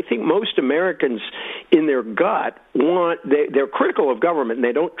 And I think most Americans, in their gut, they're critical of government and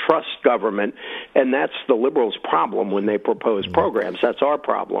they don't trust government, and that's the liberals' problem when they propose programs. That's our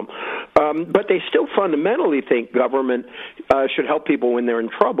problem. But they still fundamentally think government should help people when they're in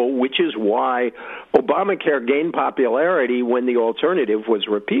trouble, which is why Obamacare gained popularity when the alternative was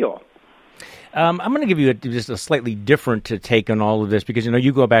repeal. I'm going to give you just a slightly different take on all of this because,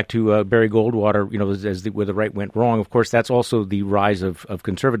 you go back to Barry Goldwater, where the right went wrong. Of course, that's also the rise of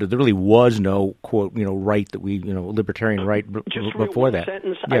conservative. There really was no, quote, right that libertarian right before that.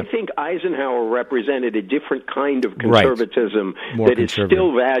 Sentence. Yeah. I think Eisenhower represented a different kind of conservatism is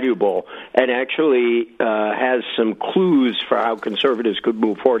still valuable and actually has some clues for how conservatives could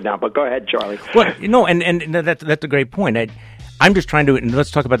move forward now. But go ahead, Charlie. Well, and that's a great point. I'm just trying to, and let's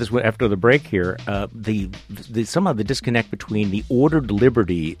talk about this after the break here, somehow the disconnect between the ordered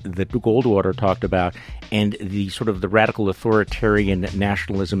liberty that Goldwater talked about and the sort of the radical authoritarian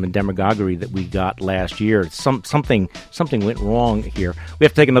nationalism and demagoguery that we got last year. Something went wrong here. We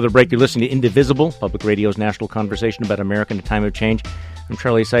have to take another break. You're listening to Indivisible, Public Radio's national conversation about America in a time of change. I'm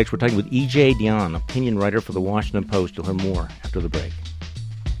Charlie Sykes. We're talking with E.J. Dionne, opinion writer for The Washington Post. You'll hear more after the break.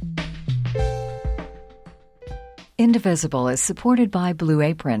 Indivisible is supported by Blue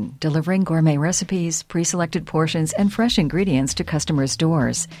Apron, delivering gourmet recipes, pre-selected portions, and fresh ingredients to customers'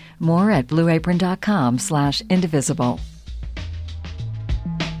 doors. More at blueapron.com/indivisible.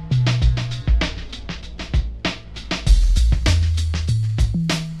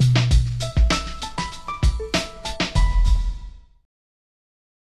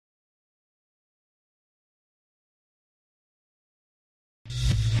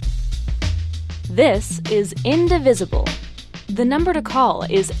 This is Indivisible. The number to call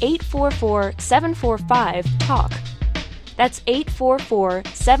is 844-745-TALK. That's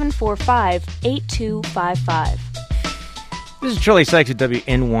 844-745-8255. This is Charlie Sykes at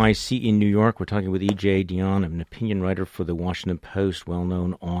WNYC in New York. We're talking with E.J. Dionne, an opinion writer for The Washington Post,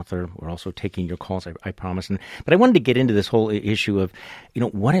 well-known author. We're also taking your calls, I promise. But I wanted to get into this whole issue of,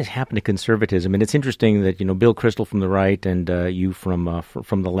 what has happened to conservatism. And it's interesting that, Bill Kristol from the right and you from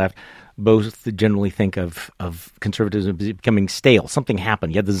the left both generally think of conservatism becoming stale. Something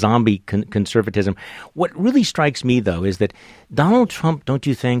happened. You had the zombie conservatism. What really strikes me, though, is that Donald Trump, don't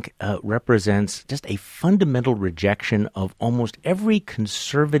you think, represents just a fundamental rejection of almost every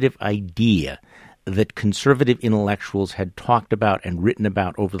conservative idea that conservative intellectuals had talked about and written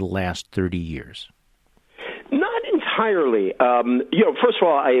about over the last 30 years? Not entirely. First of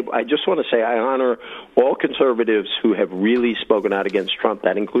all, I just want to say I honor all conservatives who have really spoken out against Trump.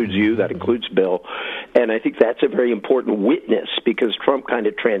 That includes you. That includes Bill. And I think that's a very important witness because Trump kind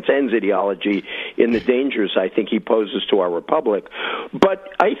of transcends ideology in the dangers I think he poses to our republic. But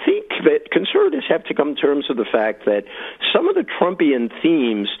I think that conservatives have to come to terms with the fact that some of the Trumpian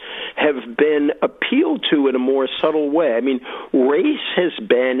themes have been appealed to in a more subtle way. I mean, race has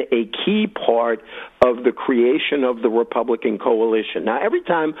been a key part of the creation of the Republican coalition. Now, every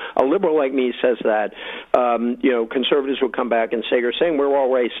time a liberal like me says that, conservatives will come back and say, you're saying we're all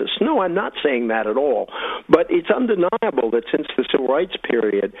racist. No, I'm not saying that at all. But it's undeniable that since the Civil Rights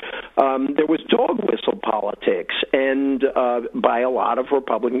period, there was dog whistle politics and by a lot of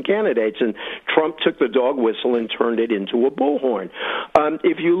Republican candidates. And Trump took the dog whistle and turned it into a bullhorn.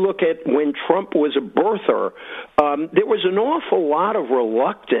 If you look at when Trump was a birther, there was an awful lot of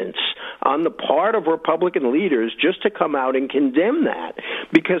reluctance on the part of Republican leaders just to come out and condemn that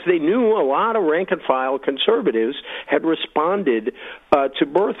because they knew a lot of rank-and-file conservatives had responded to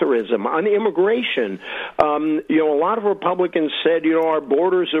birtherism. On immigration, a lot of Republicans said, our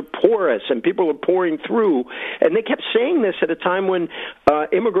borders are porous and people are pouring through, and they kept saying this at a time when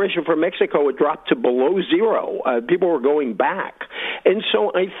immigration from Mexico had dropped to below zero. People were going back. And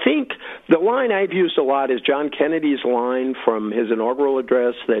so I think the line I've used a lot is John Kennedy's line from his inaugural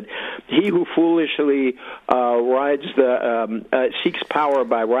address that he who foolishly seeks power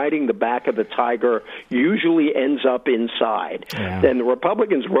by riding the back of the tiger usually ends up inside. Yeah. And the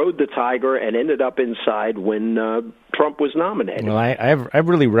Republicans rode the tiger and ended up inside when Trump was nominated. Well, I've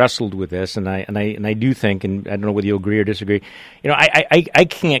really wrestled with this, and I do think, and I don't know whether you agree or disagree. I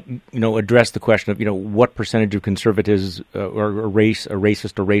can't address the question of what percentage of conservatives are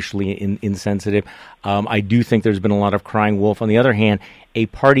racist or racially insensitive. I do think there's been a lot of crying wolf. On the other hand, a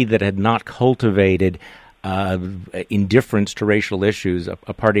party that had not cultivated indifference to racial issues, a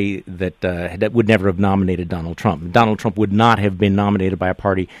party that would never have nominated Donald Trump. Donald Trump would not have been nominated by a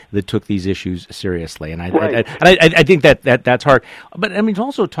party that took these issues seriously, and I think that's hard. But I mean, to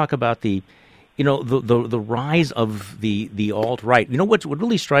also talk about the rise of the alt-right. What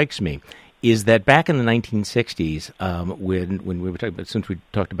really strikes me is that back in the 1960s, when we were talking about, since we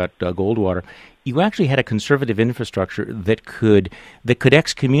talked about Goldwater, you actually had a conservative infrastructure that could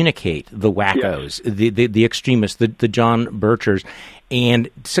excommunicate the wackos, the extremists, the John Birchers, and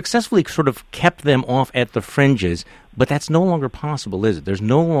successfully sort of kept them off at the fringes. But that's no longer possible, is it? There's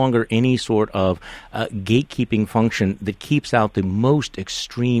no longer any sort of gatekeeping function that keeps out the most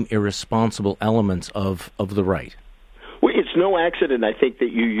extreme, irresponsible elements of the right. Well, it's no accident, I think,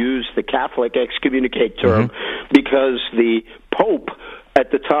 that you use the Catholic excommunicate term because the Pope at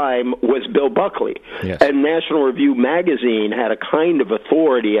the time was Bill Buckley. Yes. And National Review magazine had a kind of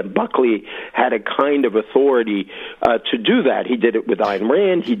authority, and Buckley had a kind of authority to do that. He did it with Ayn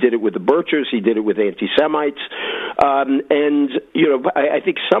Rand, he did it with the Birchers, he did it with anti-Semites. I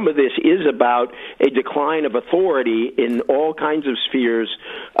think some of this is about a decline of authority in all kinds of spheres,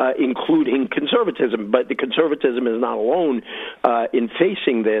 including conservatism. But the conservatism is not alone in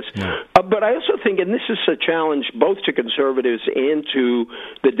facing this. No. But I also think, and this is a challenge both to conservatives and to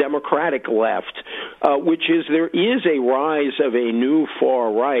the Democratic left, which is there is a rise of a new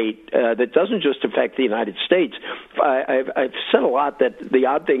far right that doesn't just affect the United States. I've said a lot that the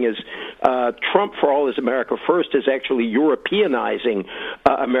odd thing is Trump, for all his America First, is actually Europeanizing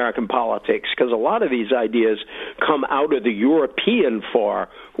American politics, because a lot of these ideas come out of the European far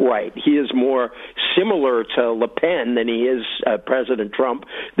right. He is more similar to Le Pen than he is President Trump,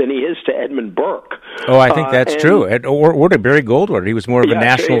 than he is to Edmund Burke. Oh, I think that's true. Or to Barry Goldwater. He was more of a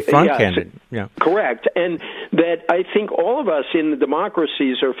National Front candidate. Yeah. Correct. And that I think all of us in the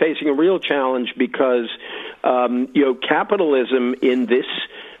democracies are facing a real challenge because, capitalism in this,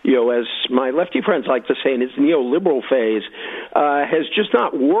 as my lefty friends like to say, in its neoliberal phase, has just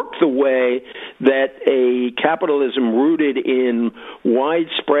not worked the way that a capitalism rooted in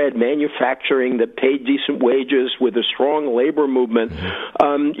widespread manufacturing that paid decent wages with a strong labor movement.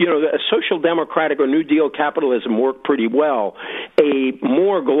 A social democratic or New Deal capitalism worked pretty well. A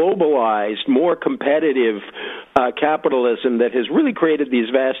more globalized, more competitive capitalism that has really created these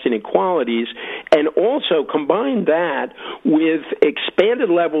vast inequalities, and also combined that with expanded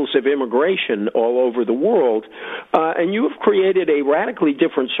levels of immigration all over the world, and you have created a radically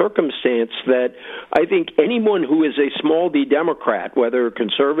different circumstance that I think anyone who is a small d Democrat, whether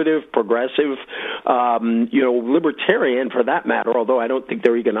conservative, progressive, libertarian for that matter, although I don't think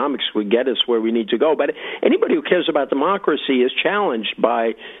their economics would get us where we need to go, but anybody who cares about democracy is challenged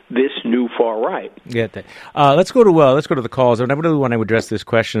by this new far right. Get that. Let's go to the calls. I really want to address this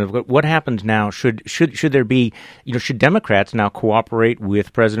question of what happens now. Should there be, should Democrats now cooperate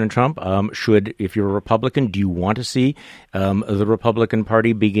with President Trump? If you're a Republican, do you want to see the Republican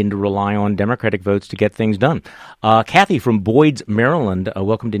Party begin to rely on Democratic votes to get things done? Kathy from Boyd's, Maryland,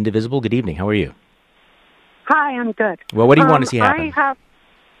 welcome to Indivisible. Good evening. How are you? Hi, I'm good. Well, what do you want to see happen?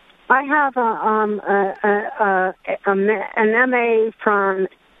 I have an MA from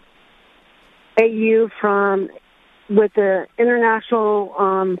AU with an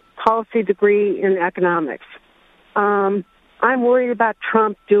international policy degree in economics. I'm worried about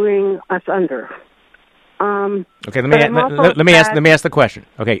Trump doing us under. Okay, let me ask the question.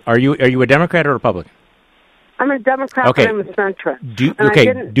 Okay, are you a Democrat or a Republican? I'm a Democrat. Okay. And I'm a centrist. Do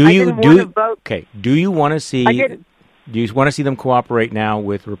you want to see? Do you want to see them cooperate now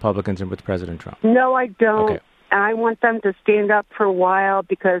with Republicans and with President Trump? No, I don't. Okay. I want them to stand up for a while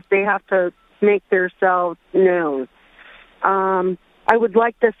because they have to make themselves known. I would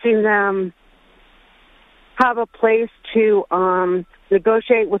like to see them have a place to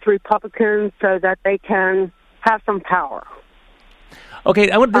negotiate with Republicans so that they can have some power. Okay,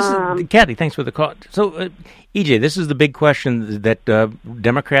 Kathy, thanks for the call. So, EJ, this is the big question that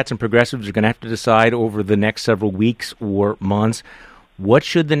Democrats and progressives are going to have to decide over the next several weeks or months. What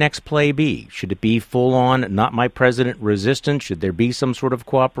should the next play be? Should it be full-on, not my president resistance? Should there be some sort of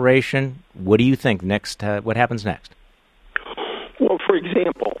cooperation? What do you think next? What happens next? Well, for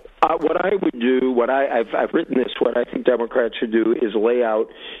example, what I would do, I've written this, what I think Democrats should do is lay out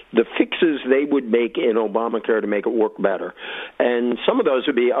the fixes they would make in Obamacare to make it work better. And some of those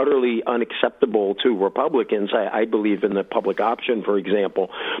would be utterly unacceptable to Republicans. I believe in the public option, for example.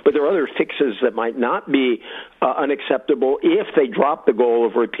 But there are other fixes that might not be unacceptable if they drop the goal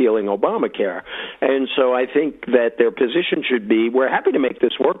of repealing Obamacare. And so I think that their position should be, we're happy to make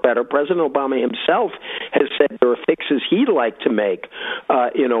this work better. President Obama himself has said there are fixes he'd like to make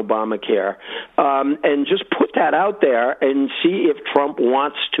in Obamacare. And just put that out there and see if Trump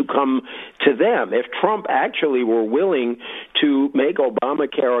wants to come to them. If Trump actually were willing to make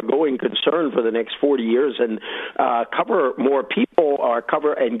Obamacare a going concern for the next 40 years and cover more people or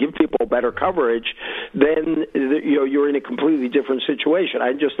cover and give people better coverage, then you're in a completely different situation.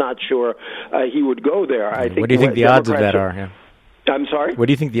 I'm just not sure he would go there. I think. What do you think the odds of that are? Yeah. I'm sorry? What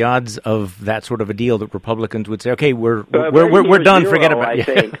do you think the odds of that sort of a deal that Republicans would say, okay, we're done, forget about it?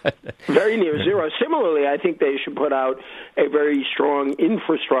 I think. Very near zero. Similarly, I think they should put out a very strong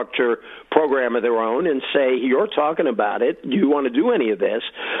infrastructure program of their own and say, you're talking about it, do you want to do any of this?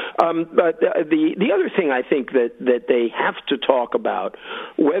 But the other thing I think that they have to talk about,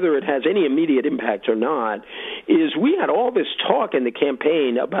 whether it has any immediate impact or not, is we had all this talk in the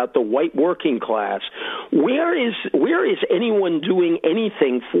campaign about the white working class. Where is anyone doing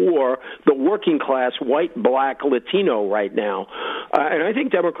anything for the working class, white, black, Latino right now? And I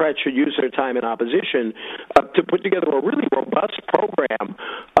think Democrats should use their time in opposition to put together a really robust program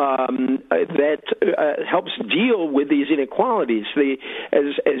that helps deal with these inequalities.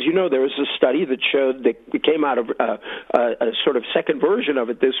 As you know, there was a study that showed that came out of a sort of second version of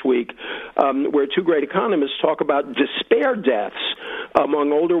it this week, where two great economists talk about despair deaths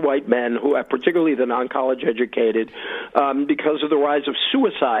among older white men, who are particularly the non-college educated, because of the rise of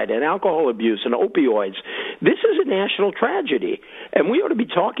suicide and alcohol abuse and opioids. This is a national tragedy, and we ought to be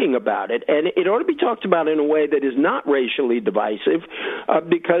talking about it, and it ought to be talked about in a way that is not racially divisive,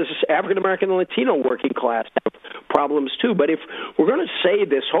 because African American and Latino working class have problems too. But if we're going to say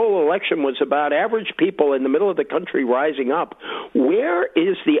this whole election was about average people in the middle of the country rising up, where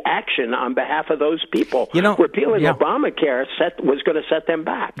is the action on behalf of those people? Repealing Obamacare was going to set them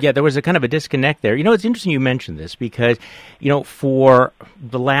back. Yeah, there was a kind of a disconnect there. It's interesting you mentioned this because, for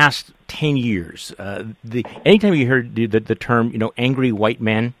the last 10 years, anytime you heard the term, angry white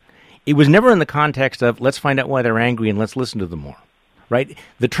men, it was never in the context of let's find out why they're angry and let's listen to them more. Right?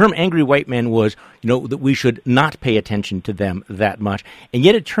 The term angry white men was, that we should not pay attention to them that much. And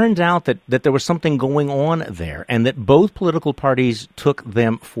yet it turns out that there was something going on there and that both political parties took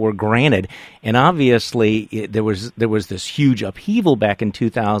them for granted. And obviously there was this huge upheaval back in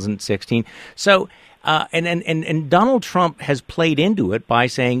 2016. So and Donald Trump has played into it by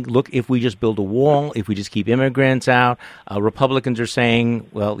saying, look, if we just build a wall, if we just keep immigrants out, Republicans are saying,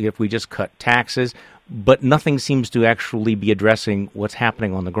 well, if we just cut taxes, but nothing seems to actually be addressing what's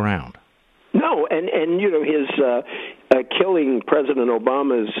happening on the ground. No, and his killing President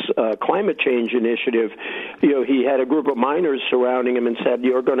Obama's climate change initiative, he had a group of miners surrounding him and said,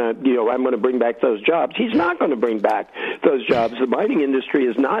 I'm going to bring back those jobs. He's not going to bring back those jobs. The mining industry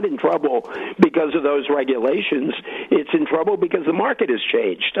is not in trouble because of those regulations. It's in trouble because the market has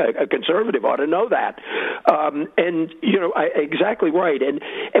changed. A conservative ought to know that. Exactly right.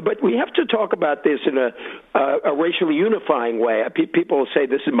 But we have to talk about this in a racially unifying way. People say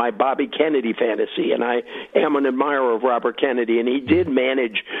this is my Bobby Kennedy fantasy, and I am an admirer of Robert Kennedy, and he did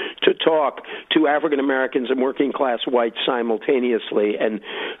manage to talk to African Americans and working class whites simultaneously. And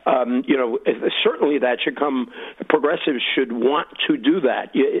certainly that should come. Progressives should want to do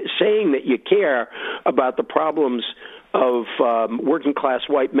that. Saying that you care about the problems of working class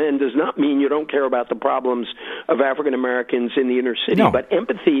white men does not mean you don't care about the problems of African Americans in the inner city. No. But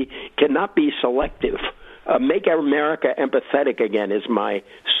empathy cannot be selective. Make America empathetic again is my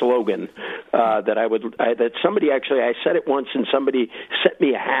slogan. That somebody actually, I said it once, and somebody sent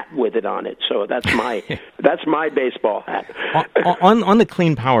me a hat with it on it. So that's my baseball hat. on the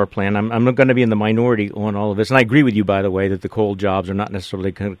Clean Power Plan, I'm going to be in the minority on all of this, and I agree with you, by the way, that the coal jobs are not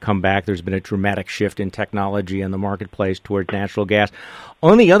necessarily going to come back. There's been a dramatic shift in technology and the marketplace towards natural gas.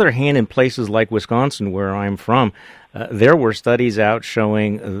 On the other hand, in places like Wisconsin, where I'm from, there were studies out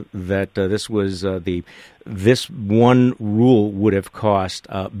showing that this one rule would have cost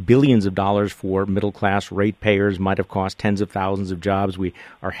billions of dollars for middle-class ratepayers, might have cost tens of thousands of jobs. We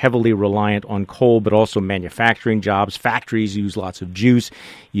are heavily reliant on coal, but also manufacturing jobs. Factories use lots of juice.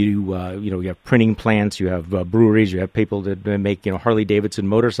 You have printing plants, you have breweries, you have people that make Harley-Davidson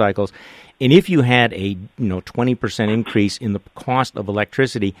motorcycles. And if you had a 20% increase in the cost of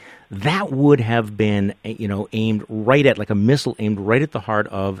electricity, that would have been aimed right at, like a missile aimed right at the heart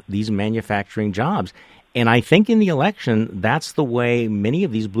of these manufacturing jobs. And I think in the election, that's the way many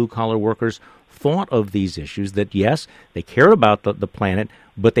of these blue-collar workers thought of these issues, that yes, they care about the planet,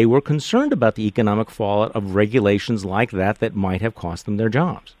 but they were concerned about the economic fallout of regulations like that might have cost them their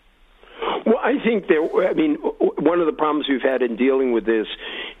jobs. Well, I think one of the problems we've had in dealing with this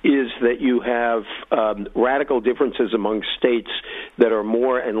is that you have radical differences among states that are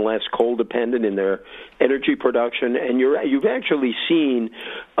more and less coal dependent in their energy production, and you've actually seen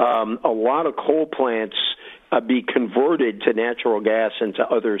a lot of coal plants be converted to natural gas and to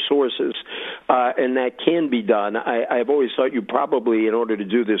other sources, and that can be done. I've always thought you probably, in order to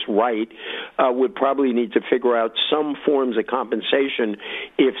do this right, would probably need to figure out some forms of compensation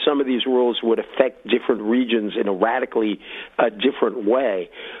if some of these rules would affect different regions in a radically different way.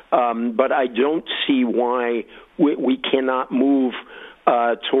 But I don't see why we cannot move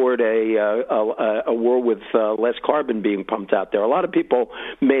toward a world with less carbon being pumped out there. A lot of people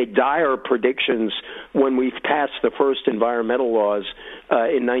made dire predictions when we passed the first environmental laws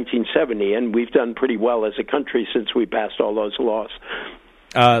in 1970, and we've done pretty well as a country since we passed all those laws.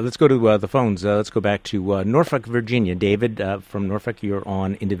 Let's go to the phones. Let's go back to Norfolk, Virginia. David from Norfolk, you're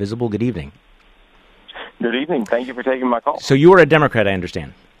on Indivisible. Good evening. Good evening. Thank you for taking my call. So you are a Democrat, I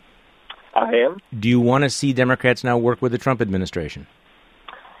understand. I am. Do you want to see Democrats now work with the Trump administration?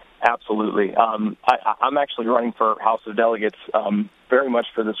 Absolutely. I'm actually running for House of Delegates very much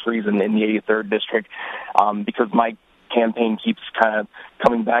for this reason in the 83rd District because my campaign keeps kind of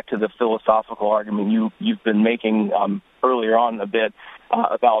coming back to the philosophical argument you've been making earlier on a bit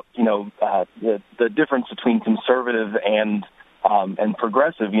about, the difference between conservative and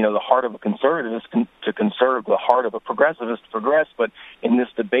progressive. The heart of a conservative is to conserve. The heart of a progressive is to progress. But in this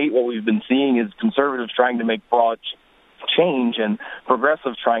debate, what we've been seeing is conservatives trying to make broad change and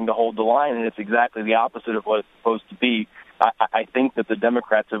progressives trying to hold the line, and it's exactly the opposite of what it's supposed to be. I think that the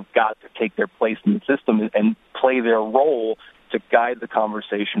Democrats have got to take their place in the system and play their role to guide the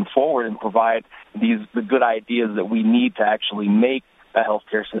conversation forward and provide the good ideas that we need to actually make a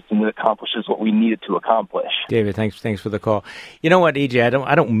healthcare system that accomplishes what we need it to accomplish. David, thanks for the call. You know what, EJ,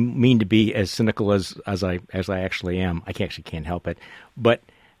 I don't mean to be as cynical as I actually am. I actually can't help it, but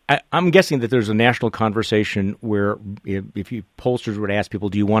I'm guessing that there's a national conversation where if you pollsters were to ask people,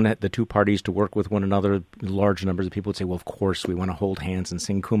 do you want the two parties to work with one another, large numbers of people would say, well, of course, we want to hold hands and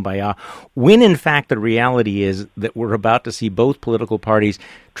sing Kumbaya, when in fact the reality is that we're about to see both political parties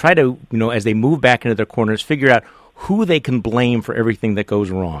try to, as they move back into their corners, figure out who they can blame for everything that goes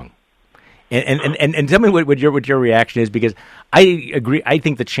wrong. And tell me what your reaction is, because I agree. I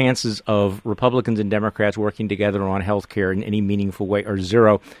think the chances of Republicans and Democrats working together on health care in any meaningful way are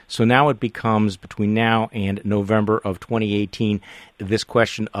zero. So now it becomes, between now and November of 2018, this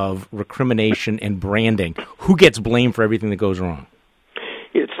question of recrimination and branding. Who gets blamed for everything that goes wrong?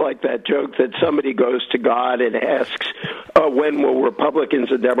 It's like that joke that somebody goes to God and asks, when will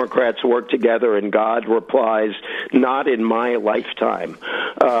Republicans and Democrats work together? And God replies, not in my lifetime.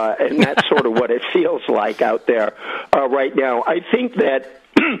 And that's sort of what it feels like out there right now. I think that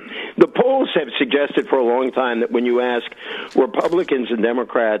the polls have suggested for a long time that when you ask Republicans and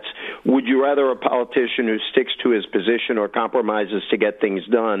Democrats, would you rather a politician who sticks to his position or compromises to get things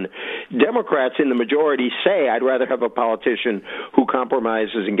done, Democrats in the majority say, I'd rather have a politician who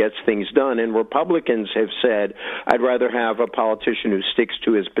compromises and gets things done. And Republicans have said, I'd rather have a politician who sticks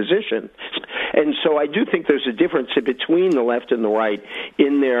to his position. And so I do think there's a difference between the left and the right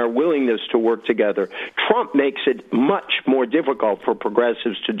in their willingness to work together. Trump makes it much more difficult for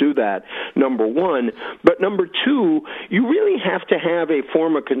progressives to do that, number one. But number two, you really have to have a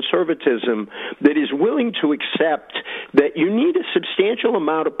form of conservatism that is willing to accept that you need a substantial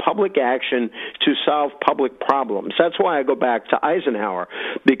amount of public action to solve public problems. That's why I go back to Eisenhower,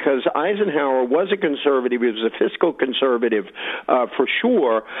 because Eisenhower was a conservative. He was a fiscal conservative for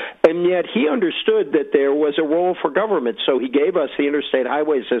sure, and yet he understood that there was a role for government. So he gave us the interstate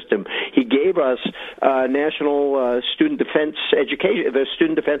highway system. He gave us national student defense education, the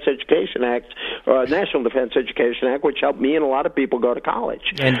Student Defense Education Act, National Defense Education Act, which helped me and a lot of people go to college.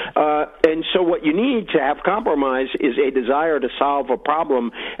 And so what you need to have compromise is a desire to solve a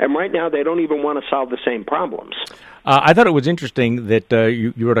problem, and right now they don't even want to solve the same problems. I thought it was interesting that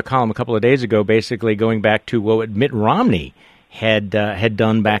you wrote a column a couple of days ago basically going back to what Mitt Romney had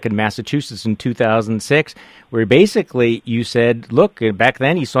done back in Massachusetts in 2006, where basically you said, look, back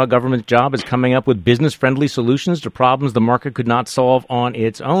then he saw government's job as coming up with business-friendly solutions to problems the market could not solve on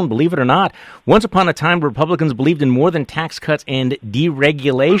its own. Believe it or not, once upon a time, Republicans believed in more than tax cuts and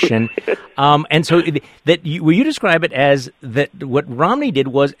deregulation. And so will you describe it as that what Romney did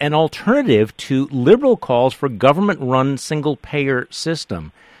was an alternative to liberal calls for government-run single-payer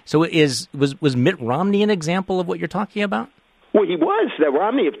system. So was Mitt Romney an example of what you're talking about? Well, he was. The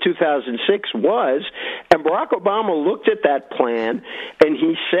Romney of 2006 was. And Barack Obama looked at that plan and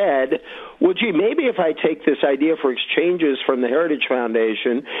he said, well, gee, maybe if I take this idea for exchanges from the Heritage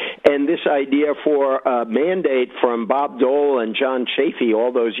Foundation and this idea for a mandate from Bob Dole and John Chafee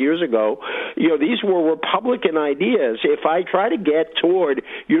all those years ago, these were Republican ideas. If I try to get toward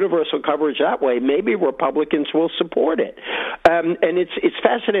universal coverage that way, maybe Republicans will support it. And it's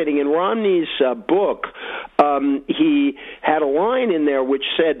fascinating. In Romney's book, he had a line in there which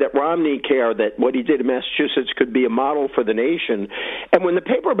said that Romney Care, that what he did in Massachusetts could be a model for the nation. And when the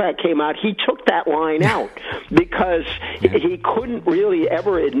paperback came out, he took that line out because he couldn't really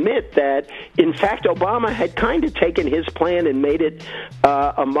ever admit that, in fact, Obama had kind of taken his plan and made it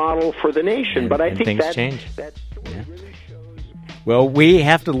a model for the nation. But I think that's Well, we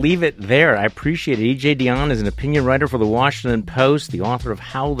have to leave it there. I appreciate it. E.J. Dionne is an opinion writer for the Washington Post, the author of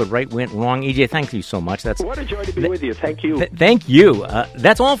How the Right Went Wrong. E.J., thank you so much. What a joy to be with you. Thank you. Thank you.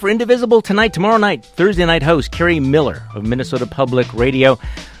 That's all for Indivisible tonight. Tomorrow night, Thursday night host Kerry Miller of Minnesota Public Radio.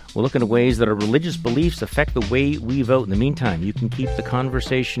 We'll look into ways that our religious beliefs affect the way we vote. In the meantime, you can keep the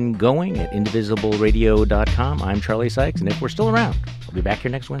conversation going at indivisibleradio.com. I'm Charlie Sykes, and if we're still around, I'll be back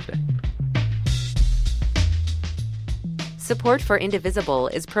here next Wednesday. Support for Indivisible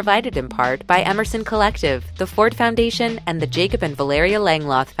is provided in part by Emerson Collective, the Ford Foundation, and the Jacob and Valeria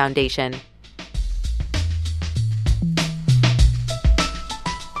Langloth Foundation.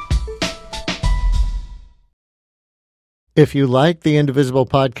 If you like the Indivisible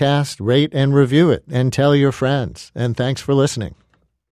podcast, rate and review it and tell your friends. And thanks for listening.